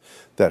growth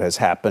that has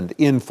happened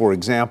in, for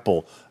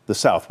example, the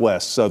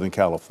Southwest, Southern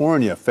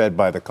California, fed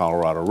by the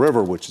Colorado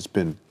River, which has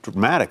been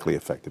dramatically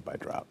affected by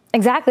drought.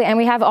 Exactly. And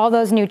we have all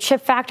those new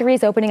chip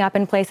factories opening up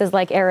in places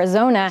like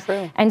Arizona.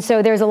 True. And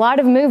so there's a lot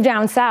of move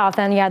down south.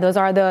 And those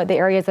are the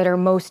areas that are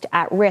most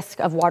at risk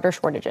of water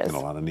shortages. And a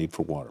lot of need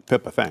for water.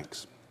 Pippa,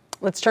 thanks.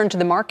 Let's turn to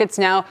the markets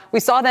now.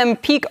 We saw them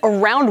peak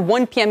around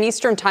 1 p.m.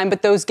 Eastern time,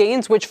 but those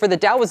gains, which for the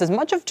Dow was as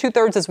much of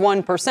 2/3 as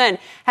 1%,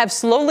 have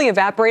slowly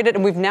evaporated,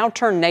 and we've now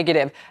turned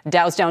negative.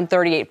 Dow's down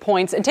 38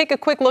 points. And take a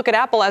quick look at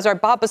Apple. As our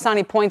Bob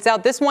Bassani points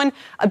out, this one,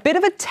 a bit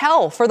of a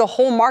tell for the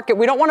whole market.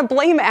 We don't want to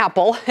blame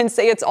Apple and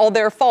say it's all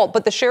their fault,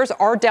 but the shares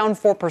are down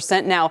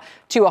 4% now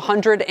to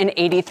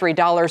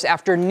 $183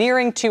 after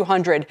nearing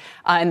 $200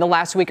 in the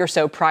last week or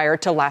so prior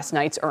to last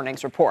night's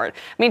earnings report.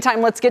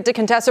 Meantime, let's get to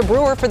Contessa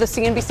Brewer for the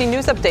CNBC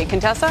News Update.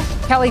 Contessa?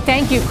 Kelly,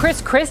 thank you.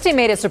 Chris Christie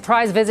made a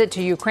surprise visit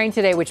to Ukraine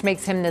today, which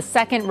makes him the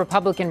second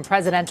Republican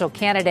presidential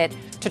candidate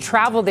to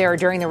travel there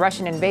during the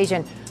Russian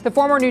invasion. The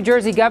former New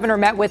Jersey governor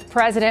met with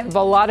President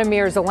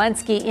Volodymyr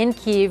Zelensky in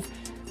Kyiv.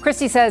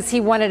 Christie says he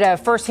wanted a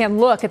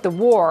firsthand look at the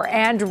war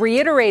and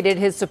reiterated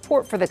his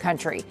support for the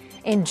country.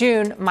 In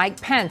June,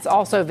 Mike Pence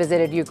also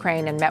visited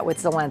Ukraine and met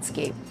with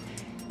Zelensky.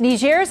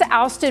 Niger's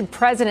ousted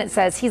president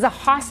says he's a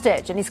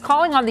hostage, and he's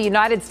calling on the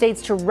United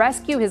States to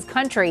rescue his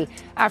country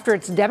after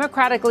its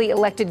democratically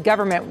elected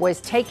government was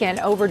taken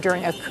over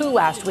during a coup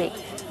last week.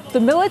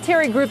 The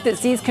military group that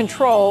seized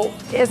control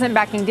isn't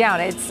backing down.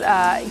 It's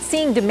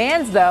seeing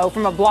demands, though,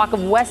 from a bloc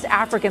of West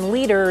African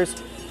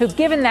leaders who've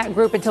given that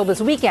group until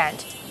this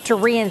weekend to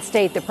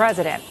reinstate the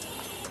president.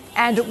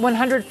 And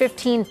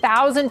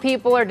 115,000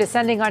 people are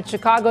descending on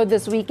Chicago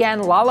this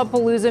weekend.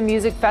 Lollapalooza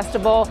Music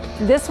Festival.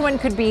 This one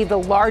could be the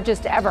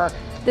largest ever.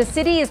 The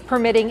city is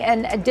permitting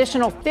an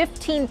additional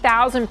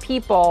 15,000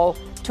 people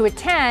to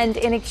attend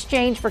in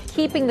exchange for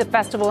keeping the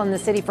festival in the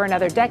city for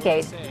another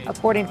decade,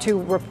 according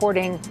to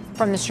reporting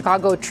from the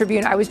Chicago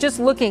Tribune. I was just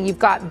looking. You've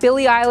got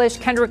Billie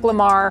Eilish, Kendrick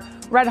Lamar,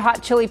 Red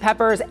Hot Chili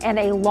Peppers, and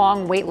a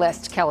long wait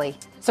list, Kelly.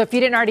 So if you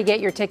didn't already get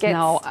your tickets...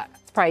 No.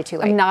 Probably too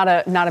late. I'm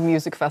not a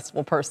music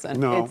festival person.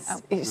 No.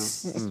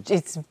 It's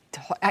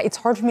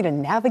hard for me to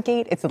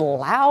navigate. It's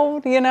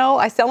loud,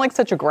 I sound like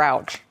such a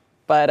grouch.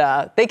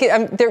 But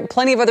there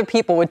plenty of other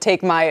people would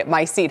take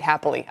my seat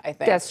happily, I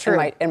think. That's true.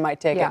 In my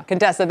ticket.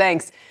 Contessa,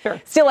 thanks.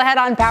 Sure. Still ahead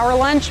on Power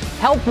Lunch,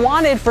 help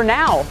wanted for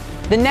now.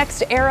 The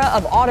next era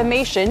of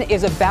automation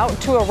is about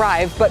to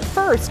arrive, but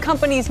first,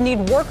 companies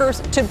need workers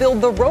to build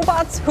the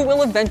robots who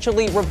will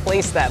eventually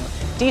replace them.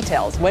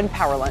 Details when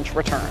Power Lunch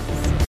returns.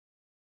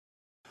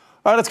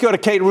 All right, let's go to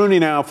Kate Rooney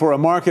now for a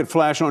market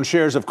flash on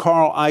shares of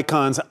Carl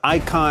Icahn's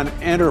Icahn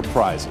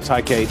Enterprises.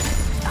 Hi, Kate.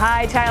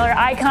 Hi, Tyler.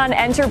 Icahn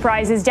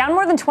Enterprises down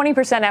more than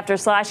 20% after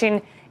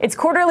slashing its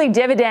quarterly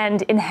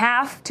dividend in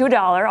half to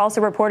 $1.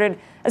 Also reported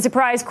a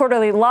surprise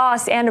quarterly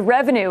loss and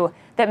revenue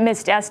that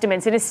missed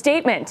estimates. In a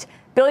statement,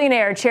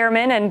 billionaire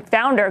chairman and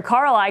founder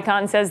Carl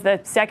Icahn says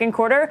the second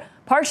quarter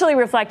partially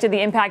reflected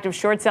the impact of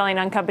short selling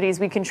on companies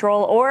we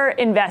control or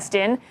invest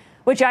in,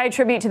 which I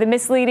attribute to the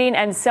misleading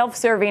and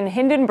self-serving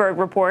Hindenburg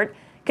report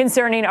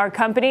concerning our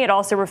company. It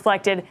also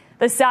reflected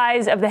the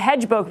size of the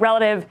hedge book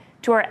relative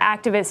to our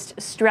activist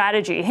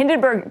strategy.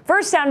 Hindenburg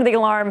first sounded the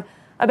alarm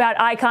about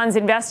Icahn's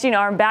investing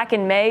arm back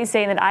in May,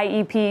 saying that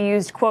IEP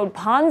used, quote,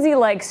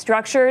 Ponzi-like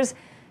structures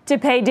to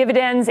pay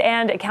dividends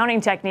and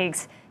accounting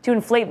techniques to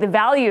inflate the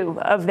value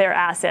of their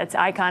assets.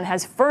 Icahn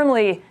has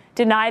firmly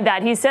denied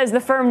that. He says the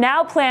firm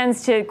now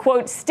plans to,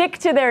 quote, stick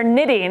to their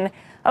knitting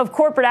of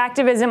corporate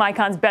activism.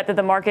 Icahn's bet that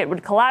the market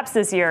would collapse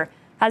this year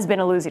has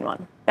been a losing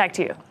one. Back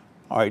to you.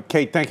 All right,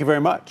 Kate, thank you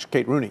very much.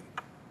 Kate Rooney.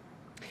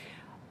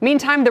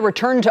 Meantime, the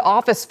return to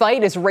office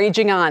fight is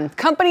raging on.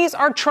 Companies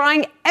are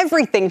trying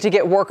everything to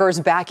get workers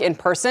back in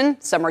person.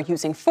 Some are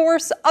using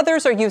force,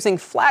 others are using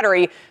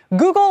flattery.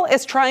 Google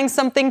is trying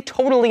something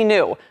totally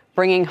new,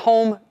 bringing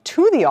home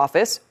to the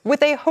office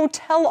with a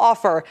hotel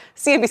offer.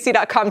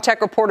 CNBC.com tech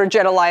reporter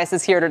Jen Elias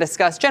is here to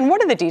discuss. Jen,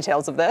 what are the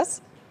details of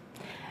this?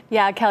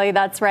 Yeah, Kelly,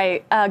 that's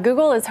right.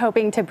 Google is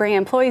hoping to bring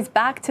employees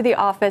back to the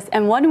office,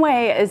 and one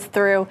way is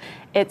through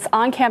its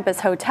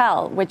on-campus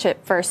hotel, which it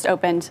first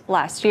opened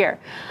last year.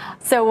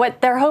 So what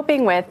they're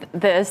hoping with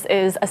this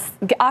is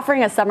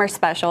offering a summer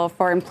special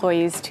for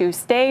employees to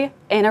stay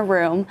in a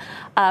room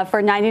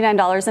for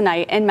 $99 a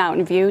night in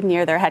Mountain View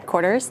near their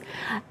headquarters.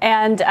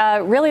 And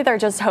really, they're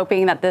just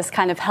hoping that this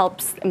kind of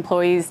helps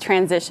employees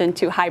transition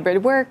to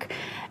hybrid work.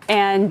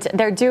 And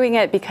they're doing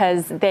it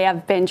because they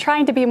have been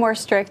trying to be more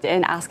strict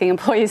in asking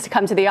employees to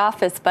come to the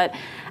office. But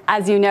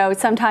as you know,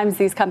 sometimes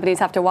these companies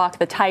have to walk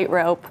the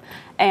tightrope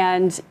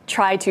and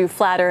try to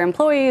flatter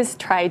employees,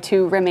 try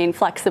to remain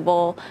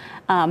flexible,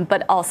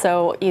 but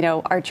also,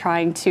 are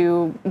trying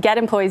to get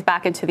employees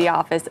back into the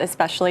office,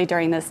 especially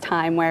during this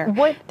time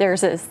where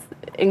there's this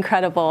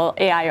incredible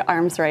AI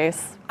arms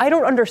race. I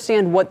don't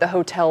understand what the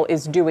hotel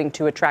is doing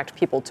to attract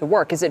people to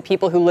work. Is it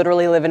people who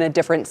literally live in a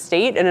different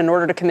state and in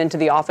order to come into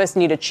the office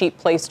need a cheap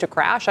place to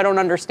crash? I don't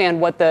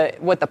understand what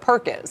the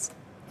perk is.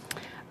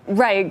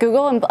 Right.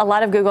 A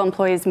lot of Google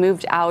employees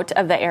moved out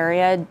of the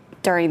area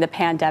during the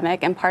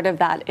pandemic, and part of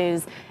that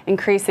is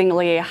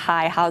increasingly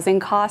high housing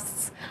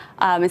costs,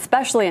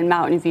 especially in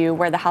Mountain View,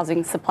 where the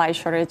housing supply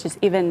shortage is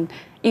even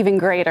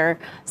greater.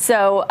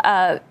 So,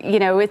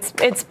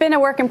 it's been a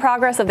work in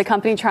progress of the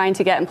company trying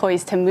to get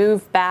employees to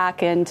move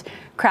back and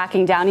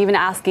cracking down, even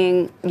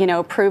asking,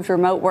 approved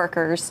remote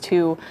workers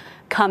to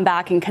come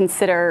back and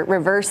consider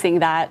reversing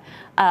that.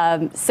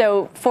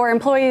 So for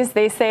employees,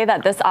 they say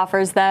that this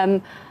offers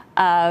them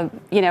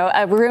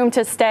a room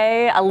to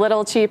stay a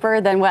little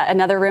cheaper than what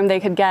another room they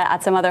could get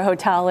at some other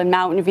hotel in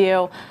Mountain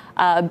View.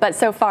 But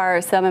so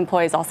far, some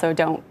employees also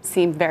don't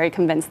seem very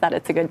convinced that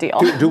it's a good deal.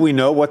 Do we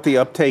know what the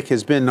uptake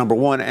has been, number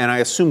one? And I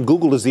assume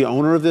Google is the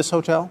owner of this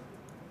hotel?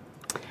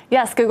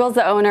 Yes, Google's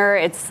the owner.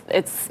 It's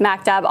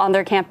smack dab on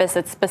their campus.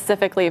 It's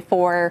specifically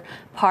for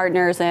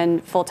partners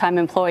and full-time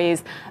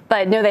employees.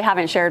 But no, they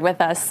haven't shared with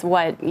us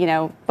what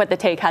the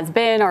take has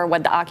been or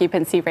what the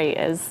occupancy rate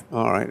is.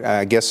 All right.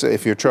 I guess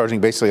if you're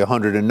charging basically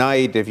 $100 a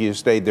night, if you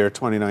stayed there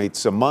 20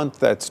 nights a month,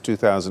 that's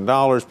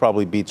 $2,000.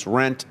 Probably beats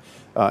rent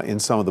in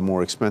some of the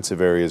more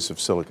expensive areas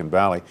of Silicon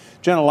Valley.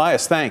 Jen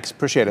Elias, thanks.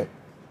 Appreciate it.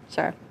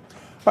 Sure.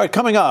 All right,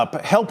 coming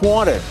up, help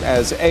wanted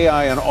as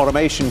AI and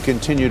automation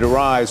continue to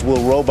rise.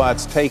 Will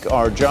robots take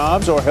our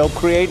jobs or help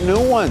create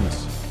new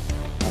ones?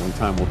 Only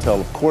time will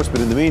tell, of course, but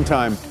in the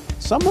meantime,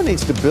 someone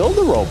needs to build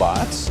the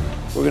robots.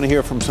 We're going to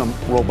hear from some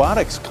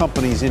robotics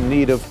companies in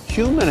need of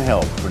human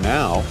help. For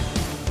now,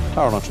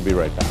 Power Lunch will be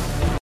right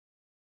back.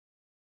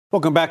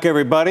 Welcome back,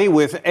 everybody.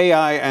 With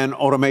AI and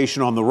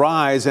automation on the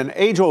rise, an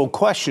age-old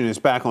question is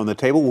back on the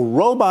table. Will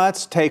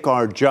robots take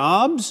our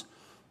jobs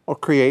or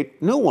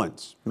create new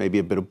ones? Maybe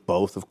a bit of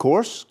both, of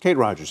course. Kate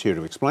Rogers here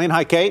to explain.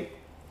 Hi, Kate.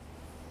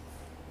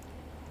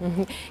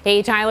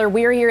 Hey, Tyler,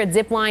 we're here at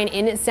Zipline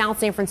in South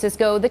San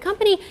Francisco. The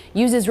company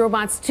uses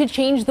robots to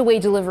change the way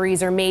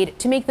deliveries are made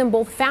to make them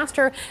both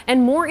faster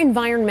and more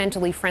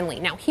environmentally friendly.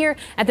 Now, here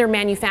at their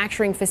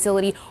manufacturing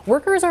facility,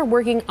 workers are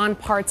working on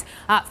parts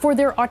for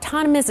their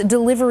autonomous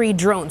delivery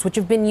drones, which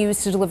have been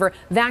used to deliver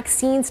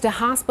vaccines to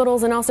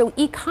hospitals and also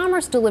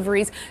e-commerce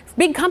deliveries for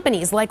big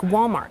companies like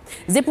Walmart.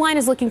 Zipline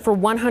is looking for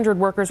 100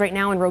 workers right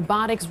now in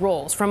robotics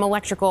roles, from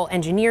electrical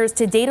engineers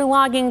to data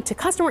logging to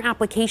customer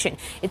application.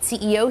 Its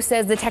CEO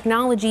says the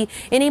technology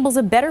enables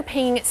a better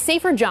paying,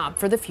 safer job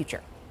for the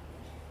future.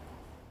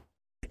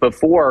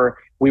 Before,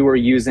 we were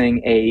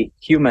using a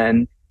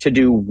human to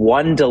do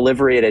one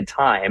delivery at a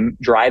time,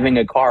 driving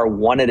a car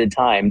one at a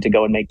time to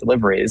go and make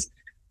deliveries.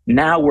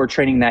 Now we're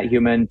training that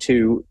human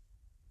to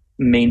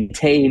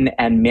maintain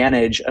and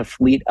manage a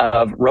fleet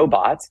of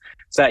robots,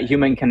 so that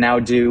human can now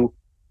do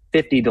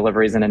 50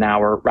 deliveries in an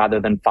hour rather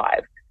than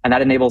 5. And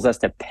that enables us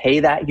to pay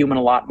that human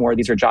a lot more.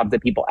 These are jobs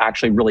that people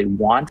actually really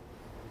want.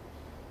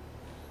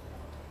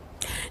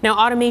 Now,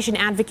 automation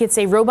advocates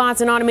say robots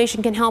and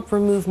automation can help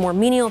remove more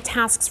menial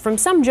tasks from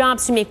some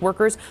jobs to make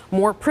workers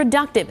more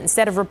productive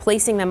instead of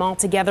replacing them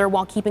altogether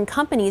while keeping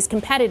companies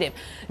competitive.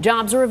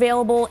 Jobs are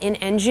available in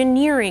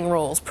engineering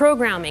roles,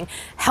 programming,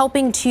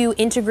 helping to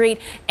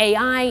integrate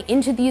AI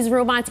into these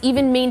robots,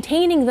 even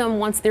maintaining them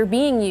once they're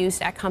being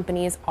used at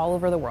companies all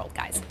over the world.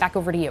 Guys, back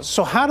over to you.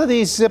 So how do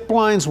these zip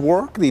lines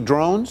work, the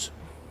drones?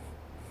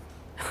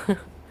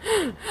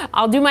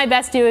 I'll do my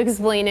best to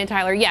explain it,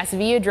 Tyler. Yes,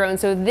 via drone.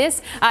 So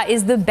this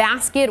is the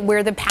basket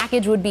where the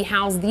package would be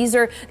housed. These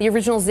are the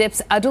original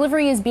zips. A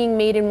delivery is being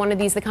made in one of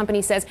these, the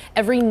company says,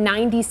 every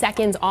 90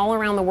 seconds all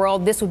around the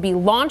world. This would be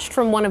launched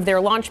from one of their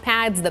launch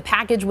pads. The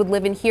package would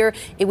live in here.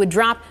 It would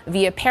drop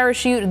via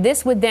parachute.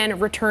 This would then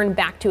return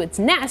back to its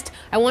nest.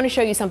 I want to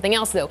show you something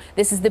else, though.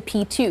 This is the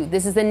P2.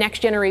 This is the next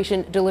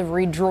generation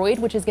delivery droid,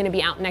 which is going to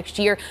be out next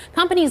year.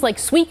 Companies like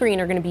Sweetgreen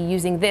are going to be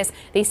using this.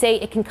 They say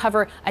it can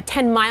cover a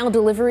 10-mile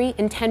delivery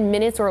in 10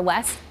 minutes or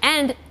less.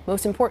 And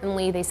most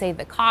importantly, they say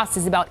the cost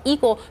is about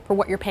equal for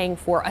what you're paying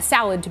for a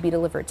salad to be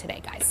delivered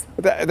today, guys.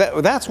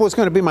 That's what's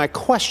going to be my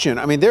question.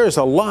 I mean, there's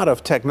a lot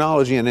of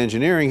technology and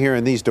engineering here,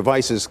 and these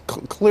devices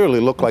clearly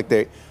look like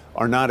they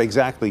are not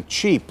exactly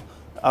cheap.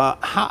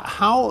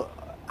 How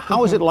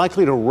is it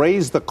likely to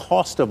raise the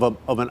cost of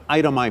an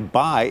item I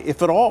buy,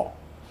 if at all?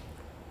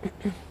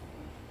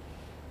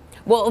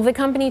 Well, the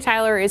company,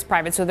 Tyler, is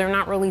private, so they're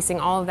not releasing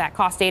all of that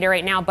cost data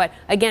right now. But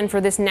again, for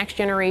this next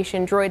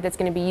generation droid that's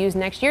going to be used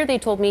next year, they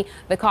told me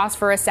the cost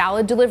for a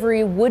salad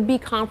delivery would be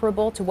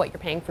comparable to what you're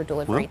paying for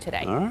delivery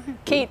today. All right.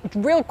 Kate,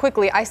 real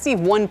quickly, I see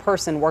one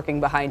person working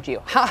behind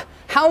you.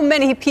 How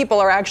many people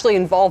are actually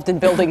involved in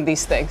building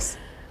these things?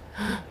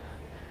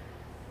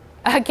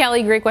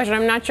 Kelly, great question.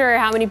 I'm not sure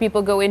how many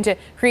people go into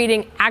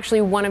creating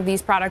actually one of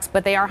these products,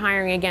 but they are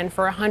hiring again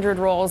for 100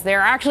 roles. There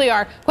actually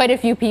are quite a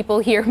few people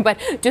here, but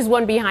just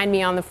one behind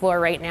me on the floor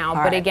right now.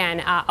 But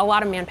again, a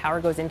lot of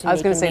manpower goes into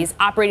making these,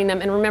 operating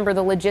them. And remember,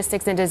 the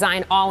logistics and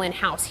design all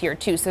in-house here,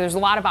 too. So there's a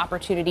lot of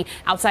opportunity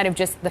outside of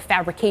just the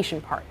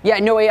fabrication part. Yeah,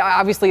 no,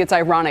 obviously it's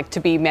ironic to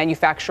be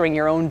manufacturing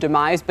your own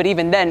demise, but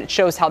even then it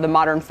shows how the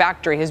modern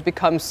factory has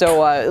become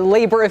so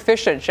labor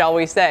efficient, shall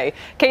we say.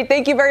 Kate,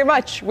 thank you very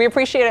much. We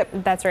appreciate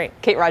it. That's right.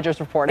 Kate Rogers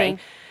reporting.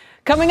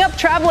 Coming up,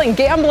 traveling,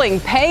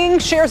 gambling, paying,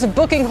 shares of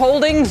Booking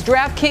Holdings,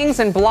 DraftKings,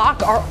 and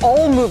Block are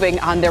all moving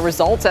on their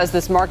results as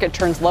this market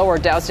turns lower.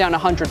 Dow's down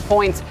 100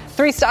 points.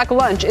 3-Stock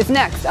Lunch is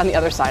next on the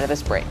other side of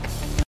this break.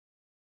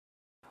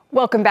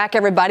 Welcome back,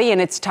 everybody,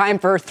 and it's time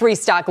for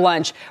 3-Stock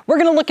Lunch. We're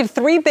going to look at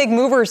 3 big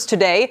movers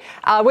today.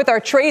 With our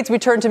trades, we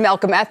turn to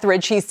Malcolm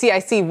Etheridge. He's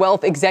CIC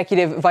Wealth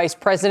Executive Vice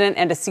President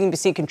and a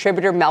CNBC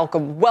contributor.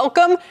 Malcolm,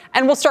 welcome.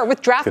 And we'll start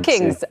with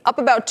DraftKings, up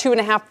about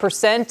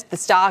 2.5%. The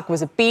stock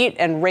was a beat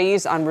and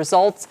raise on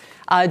results.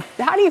 How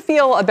do you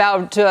feel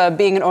about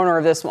being an owner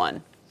of this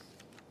one?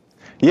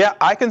 Yeah,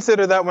 I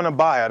consider that one a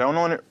buy. I don't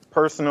own it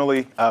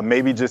personally,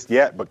 maybe just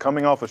yet, but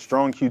coming off a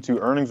strong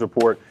Q2 earnings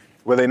report,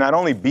 where they not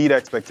only beat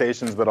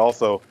expectations, but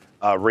also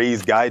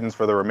raise guidance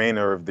for the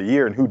remainder of the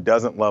year. And who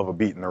doesn't love a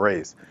beat and a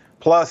raise?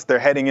 Plus, they're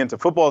heading into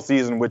football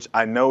season, which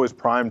I know is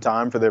prime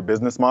time for their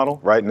business model,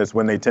 right? And it's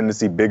when they tend to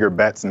see bigger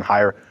bets and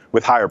higher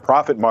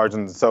profit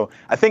margins. So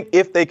I think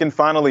if they can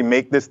finally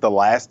make this the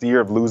last year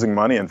of losing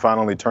money and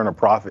finally turn a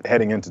profit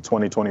heading into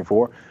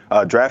 2024,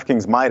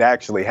 DraftKings might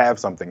actually have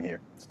something here.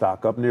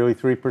 Stock up nearly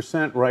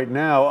 3% right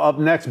now. Up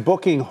next,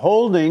 Booking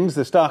Holdings,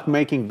 the stock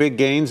making big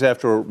gains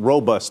after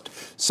robust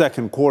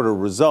second quarter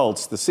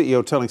results. The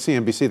CEO telling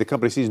CNBC the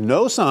company sees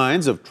no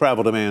signs of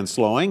travel demand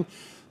slowing.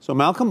 So,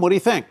 Malcolm, what do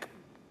you think?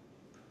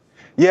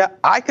 Yeah,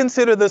 I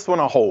consider this one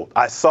a hold.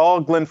 I saw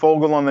Glenn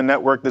Fogel on the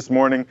network this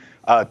morning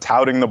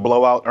touting the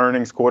blowout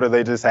earnings quarter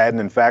they just had. And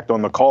in fact,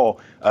 on the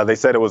call, they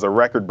said it was a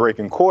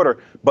record-breaking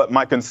quarter. But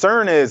my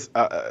concern is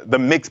the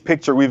mixed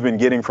picture we've been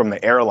getting from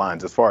the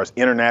airlines as far as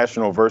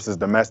international versus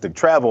domestic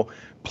travel.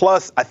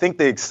 Plus, I think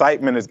the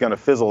excitement is going to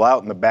fizzle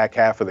out in the back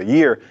half of the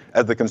year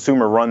as the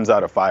consumer runs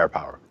out of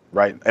firepower,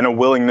 right? And a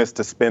willingness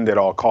to spend at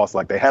all costs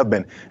like they have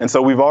been. And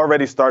so we've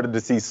already started to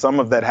see some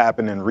of that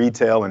happen in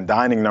retail and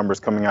dining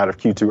numbers coming out of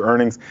Q2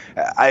 earnings.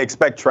 I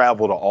expect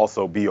travel to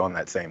also be on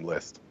that same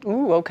list.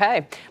 Ooh,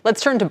 okay. Let's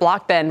turn to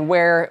Block then,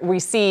 where we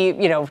see,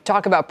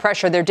 talk about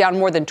pressure. They're down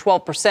more than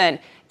 12%,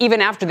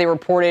 even after they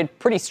reported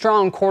pretty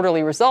strong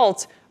quarterly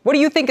results. What do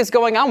you think is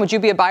going on? Would you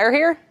be a buyer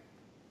here?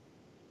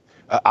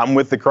 I'm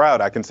with the crowd.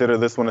 I consider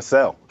this one a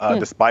sell.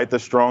 Despite the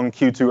strong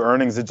Q2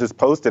 earnings it just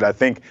posted, I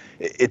think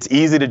it's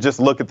easy to just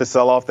look at the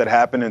sell-off that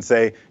happened and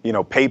say,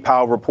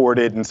 PayPal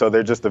reported, and so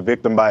they're just a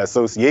victim by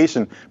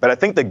association. But I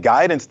think the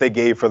guidance they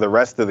gave for the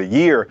rest of the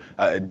year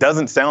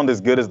doesn't sound as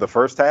good as the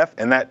first half,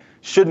 and that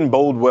shouldn't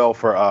bode well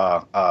for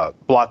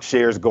Block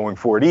shares going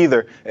forward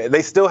either.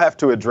 They still have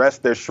to address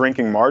their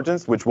shrinking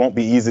margins, which won't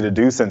be easy to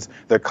do since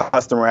their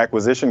customer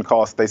acquisition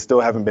costs, they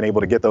still haven't been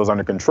able to get those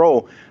under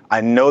control.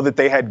 I know that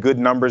they had good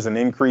numbers and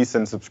increase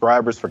in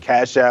subscribers for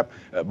Cash App,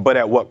 but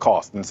at what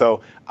cost? And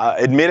so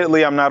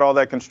admittedly, I'm not all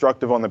that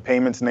constructive on the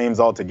payments names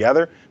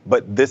altogether,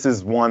 but this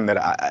is one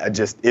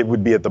that it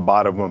would be at the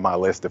bottom of my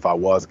list if I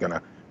was going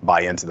to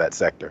buy into that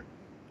sector.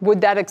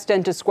 Would that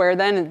extend to Square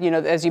then?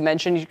 As you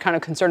mentioned, you're kind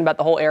of concerned about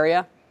the whole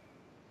area?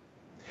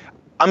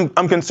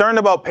 I'm concerned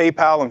about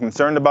PayPal. I'm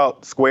concerned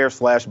about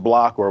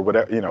Square/Block or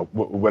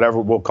whatever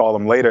we'll call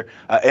them later.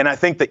 And I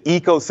think the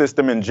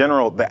ecosystem in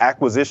general, the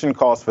acquisition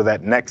cost for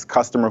that next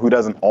customer who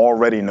doesn't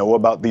already know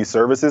about these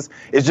services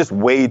is just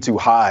way too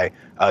high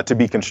to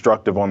be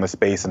constructive on the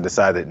space and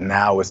decide that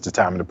now is the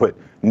time to put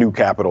new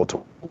capital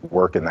to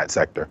work in that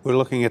sector. We're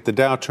looking at the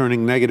Dow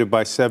turning negative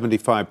by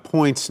 75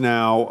 points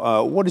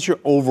now. What is your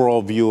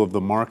overall view of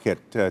the market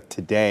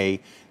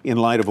today in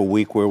light of a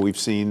week where we've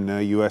seen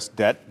U.S.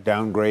 debt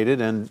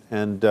downgraded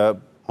and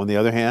on the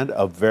other hand,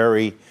 a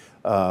very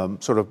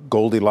sort of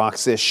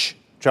Goldilocks-ish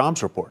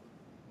jobs report?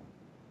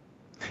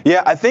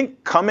 Yeah, I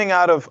think coming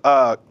out of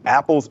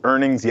Apple's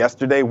earnings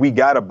yesterday, we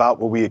got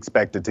about what we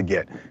expected to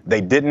get. They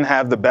didn't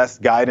have the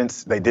best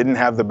guidance. They didn't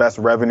have the best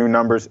revenue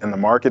numbers, and the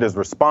market is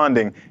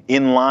responding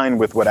in line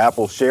with what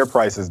Apple's share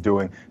price is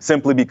doing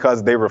simply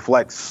because they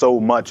reflect so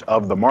much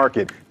of the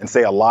market and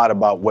say a lot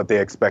about what they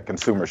expect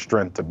consumer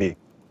strength to be.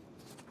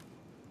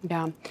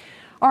 Yeah.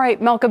 All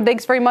right, Malcolm,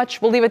 thanks very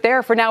much. We'll leave it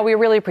there for now. We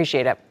really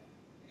appreciate it.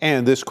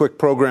 And this quick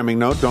programming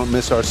note, don't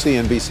miss our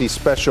CNBC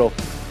special,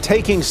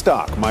 Taking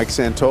Stock. Mike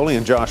Santoli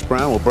and Josh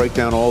Brown will break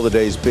down all the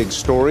day's big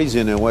stories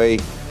in a way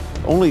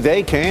only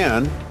they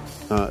can.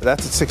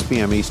 That's at 6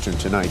 p.m. Eastern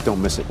tonight.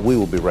 Don't miss it. We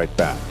will be right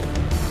back.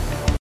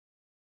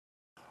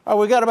 All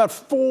right, we got about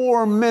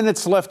 4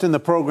 minutes left in the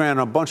program.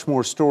 A bunch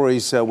more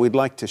stories we'd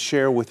like to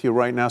share with you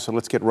right now, so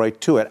let's get right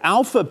to it.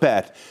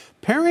 Alphabet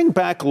paring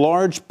back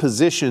large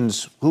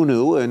positions, who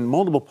knew, in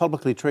multiple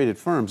publicly traded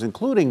firms,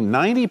 including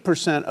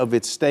 90% of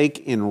its stake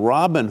in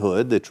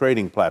Robinhood, the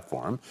trading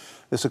platform.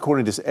 This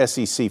according to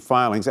SEC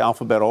filings.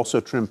 Alphabet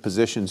also trimmed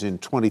positions in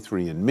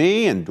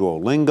 23andMe and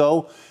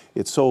Duolingo.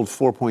 It sold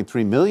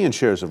 4.3 million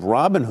shares of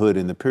Robinhood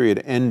in the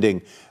period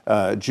ending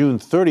June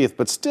 30th,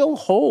 but still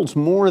holds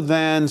more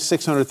than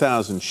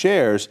 600,000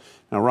 shares.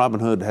 Now,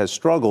 Robinhood has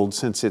struggled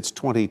since its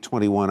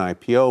 2021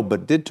 IPO,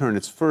 but did turn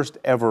its first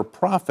ever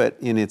profit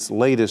in its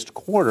latest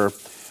quarter.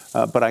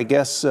 But I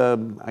guess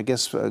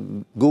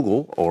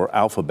Google or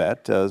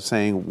Alphabet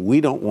saying we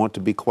don't want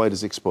to be quite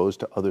as exposed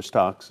to other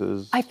stocks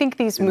as. I think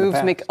these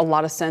moves make a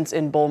lot of sense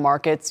in bull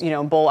markets,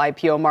 bull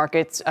IPO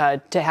markets,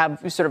 to have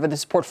sort of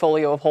this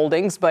portfolio of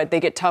holdings. But they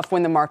get tough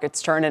when the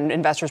markets turn, and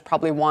investors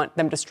probably want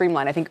them to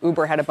streamline. I think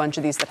Uber had a bunch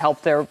of these that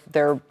helped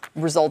their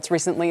results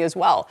recently as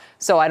well.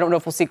 So I don't know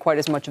if we'll see quite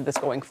as much of this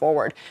going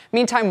forward.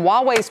 Meantime,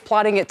 Huawei is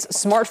plotting its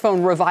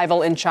smartphone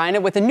revival in China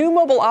with a new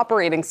mobile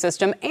operating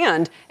system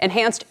and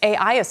enhanced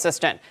AI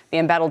assistant. The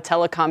embattled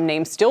telecom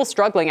name still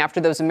struggling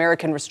after those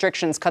American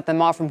restrictions cut them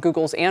off from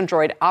Google's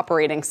Android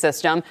operating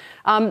system.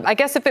 I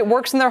guess if it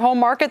works in their home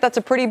market, that's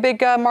a pretty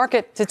big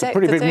market to take. It's a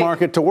pretty big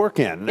market to work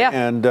in. Yeah.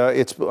 And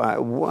it's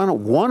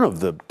one of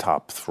the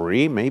top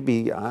three,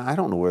 maybe. I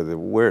don't know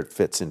where it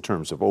fits in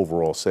terms of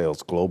overall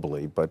sales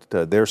globally, but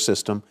their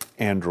system,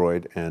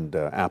 Android and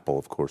Apple,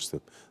 of course,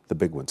 the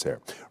big ones there.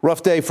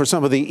 Rough day for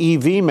some of the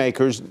EV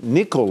makers.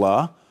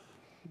 Nikola.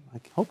 I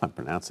hope I'm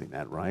pronouncing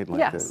that right.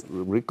 Yes.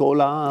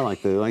 Ricola,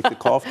 like the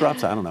cough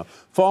drops. I don't know.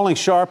 Falling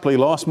sharply,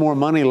 lost more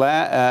money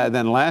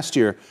than last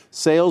year.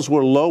 Sales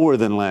were lower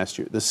than last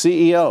year. The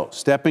CEO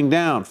stepping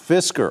down.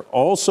 Fisker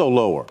also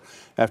lower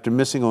after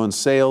missing on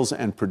sales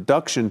and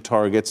production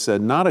targets.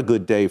 Not a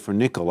good day for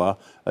Nikola,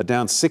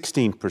 down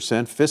 16%.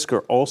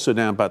 Fisker also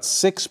down about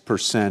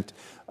 6%.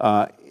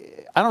 I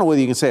don't know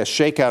whether you can say a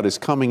shakeout is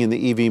coming in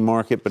the EV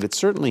market, but it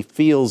certainly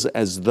feels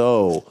as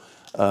though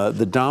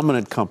the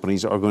dominant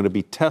companies are going to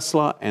be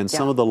Tesla and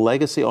some of the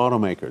legacy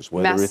automakers,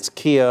 whether it's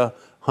Kia,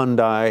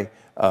 Hyundai,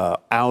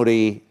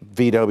 Audi,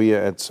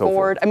 VW, and so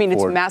forth. I mean,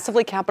 it's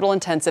massively capital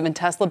intensive, and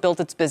Tesla built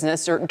its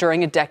business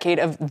during a decade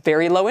of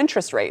very low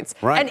interest rates.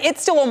 Right. And it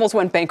still almost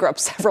went bankrupt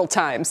several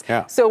times.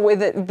 Yeah. So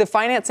with the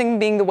financing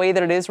being the way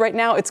that it is right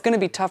now, it's going to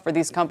be tough for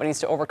these companies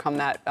to overcome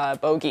that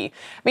bogey.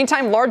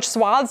 Meantime, large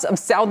swaths of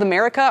South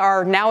America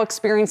are now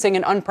experiencing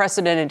an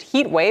unprecedented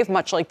heat wave,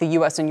 much like the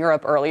U.S. and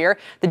Europe earlier.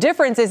 The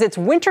difference is it's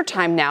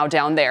wintertime now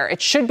down there.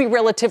 It should be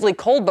relatively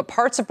cold, but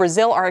parts of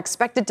Brazil are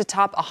expected to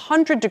top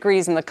 100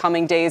 degrees in the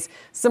coming days.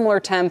 Similar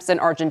temps in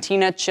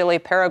Argentina, Chile,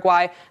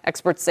 Paraguay.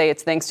 Experts say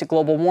it's thanks to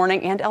global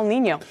warming and El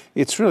Nino.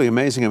 It's really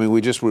amazing. I mean,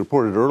 we just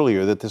reported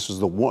earlier that this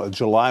was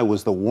July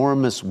was the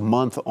warmest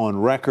month on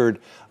record.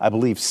 I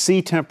believe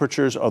sea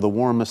temperatures are the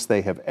warmest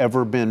they have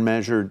ever been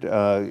measured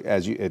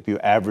if you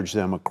average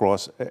them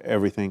across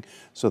everything.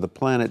 So the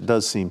planet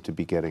does seem to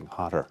be getting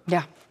hotter.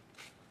 Yeah.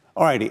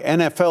 All righty,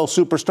 NFL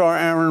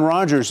superstar Aaron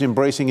Rodgers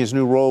embracing his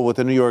new role with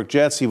the New York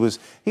Jets. He got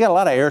a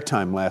lot of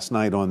airtime last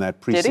night on that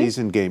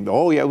preseason game.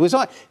 Oh yeah, it was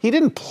on. He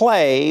didn't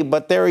play,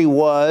 but there he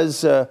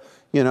was. In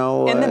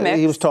the mix.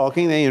 He was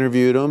talking. They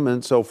interviewed him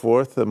and so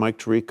forth. Mike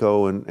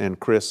Tirico and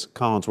Chris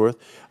Collinsworth,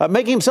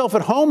 making himself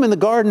at home in the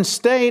Garden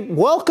State.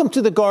 Welcome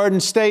to the Garden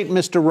State,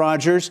 Mr.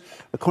 Rodgers.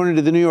 According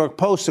to the New York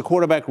Post, the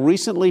quarterback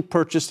recently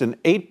purchased an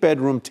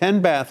 8-bedroom,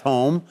 10-bath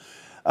home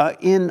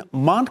in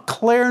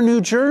Montclair, New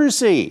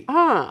Jersey.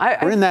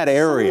 We're in that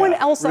area. Someone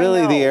else really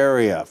I know. The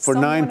area for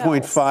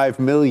 $9.5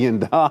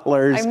 million.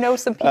 I know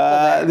some people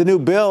there. The new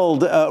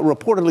build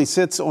reportedly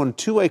sits on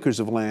 2 acres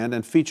of land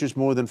and features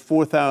more than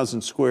 4,000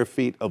 square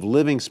feet of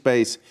living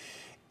space.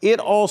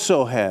 It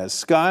also has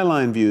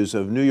skyline views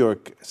of New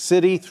York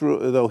City,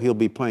 though he'll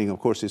be playing, of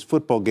course, his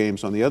football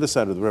games on the other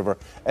side of the river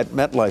at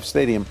MetLife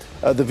Stadium.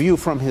 The view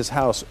from his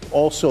house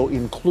also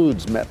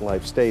includes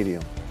MetLife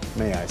Stadium,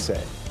 may I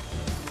say.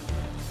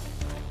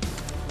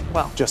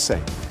 Well, just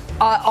saying.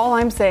 All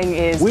I'm saying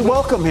is we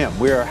welcome him.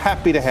 We are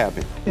happy to have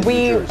him.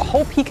 We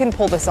hope he can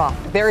pull this off.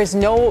 There is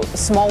no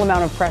small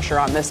amount of pressure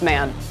on this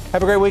man.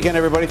 Have a great weekend,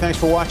 everybody. Thanks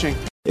for watching.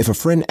 If a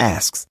friend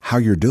asks how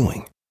you're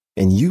doing,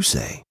 and you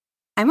say,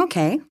 I'm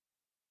okay.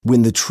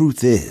 When the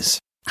truth is,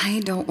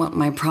 I don't want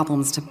my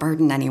problems to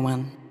burden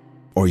anyone.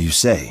 Or you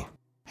say,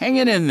 hang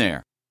it in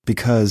there.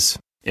 Because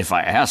if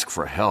I ask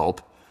for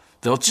help,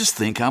 they'll just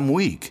think I'm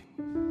weak.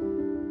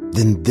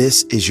 Then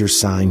this is your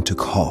sign to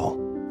call,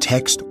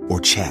 text,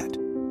 or chat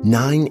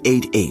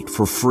 988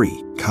 for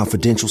free,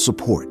 confidential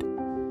support.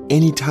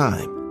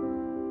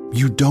 Anytime.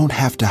 You don't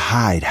have to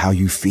hide how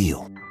you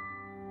feel.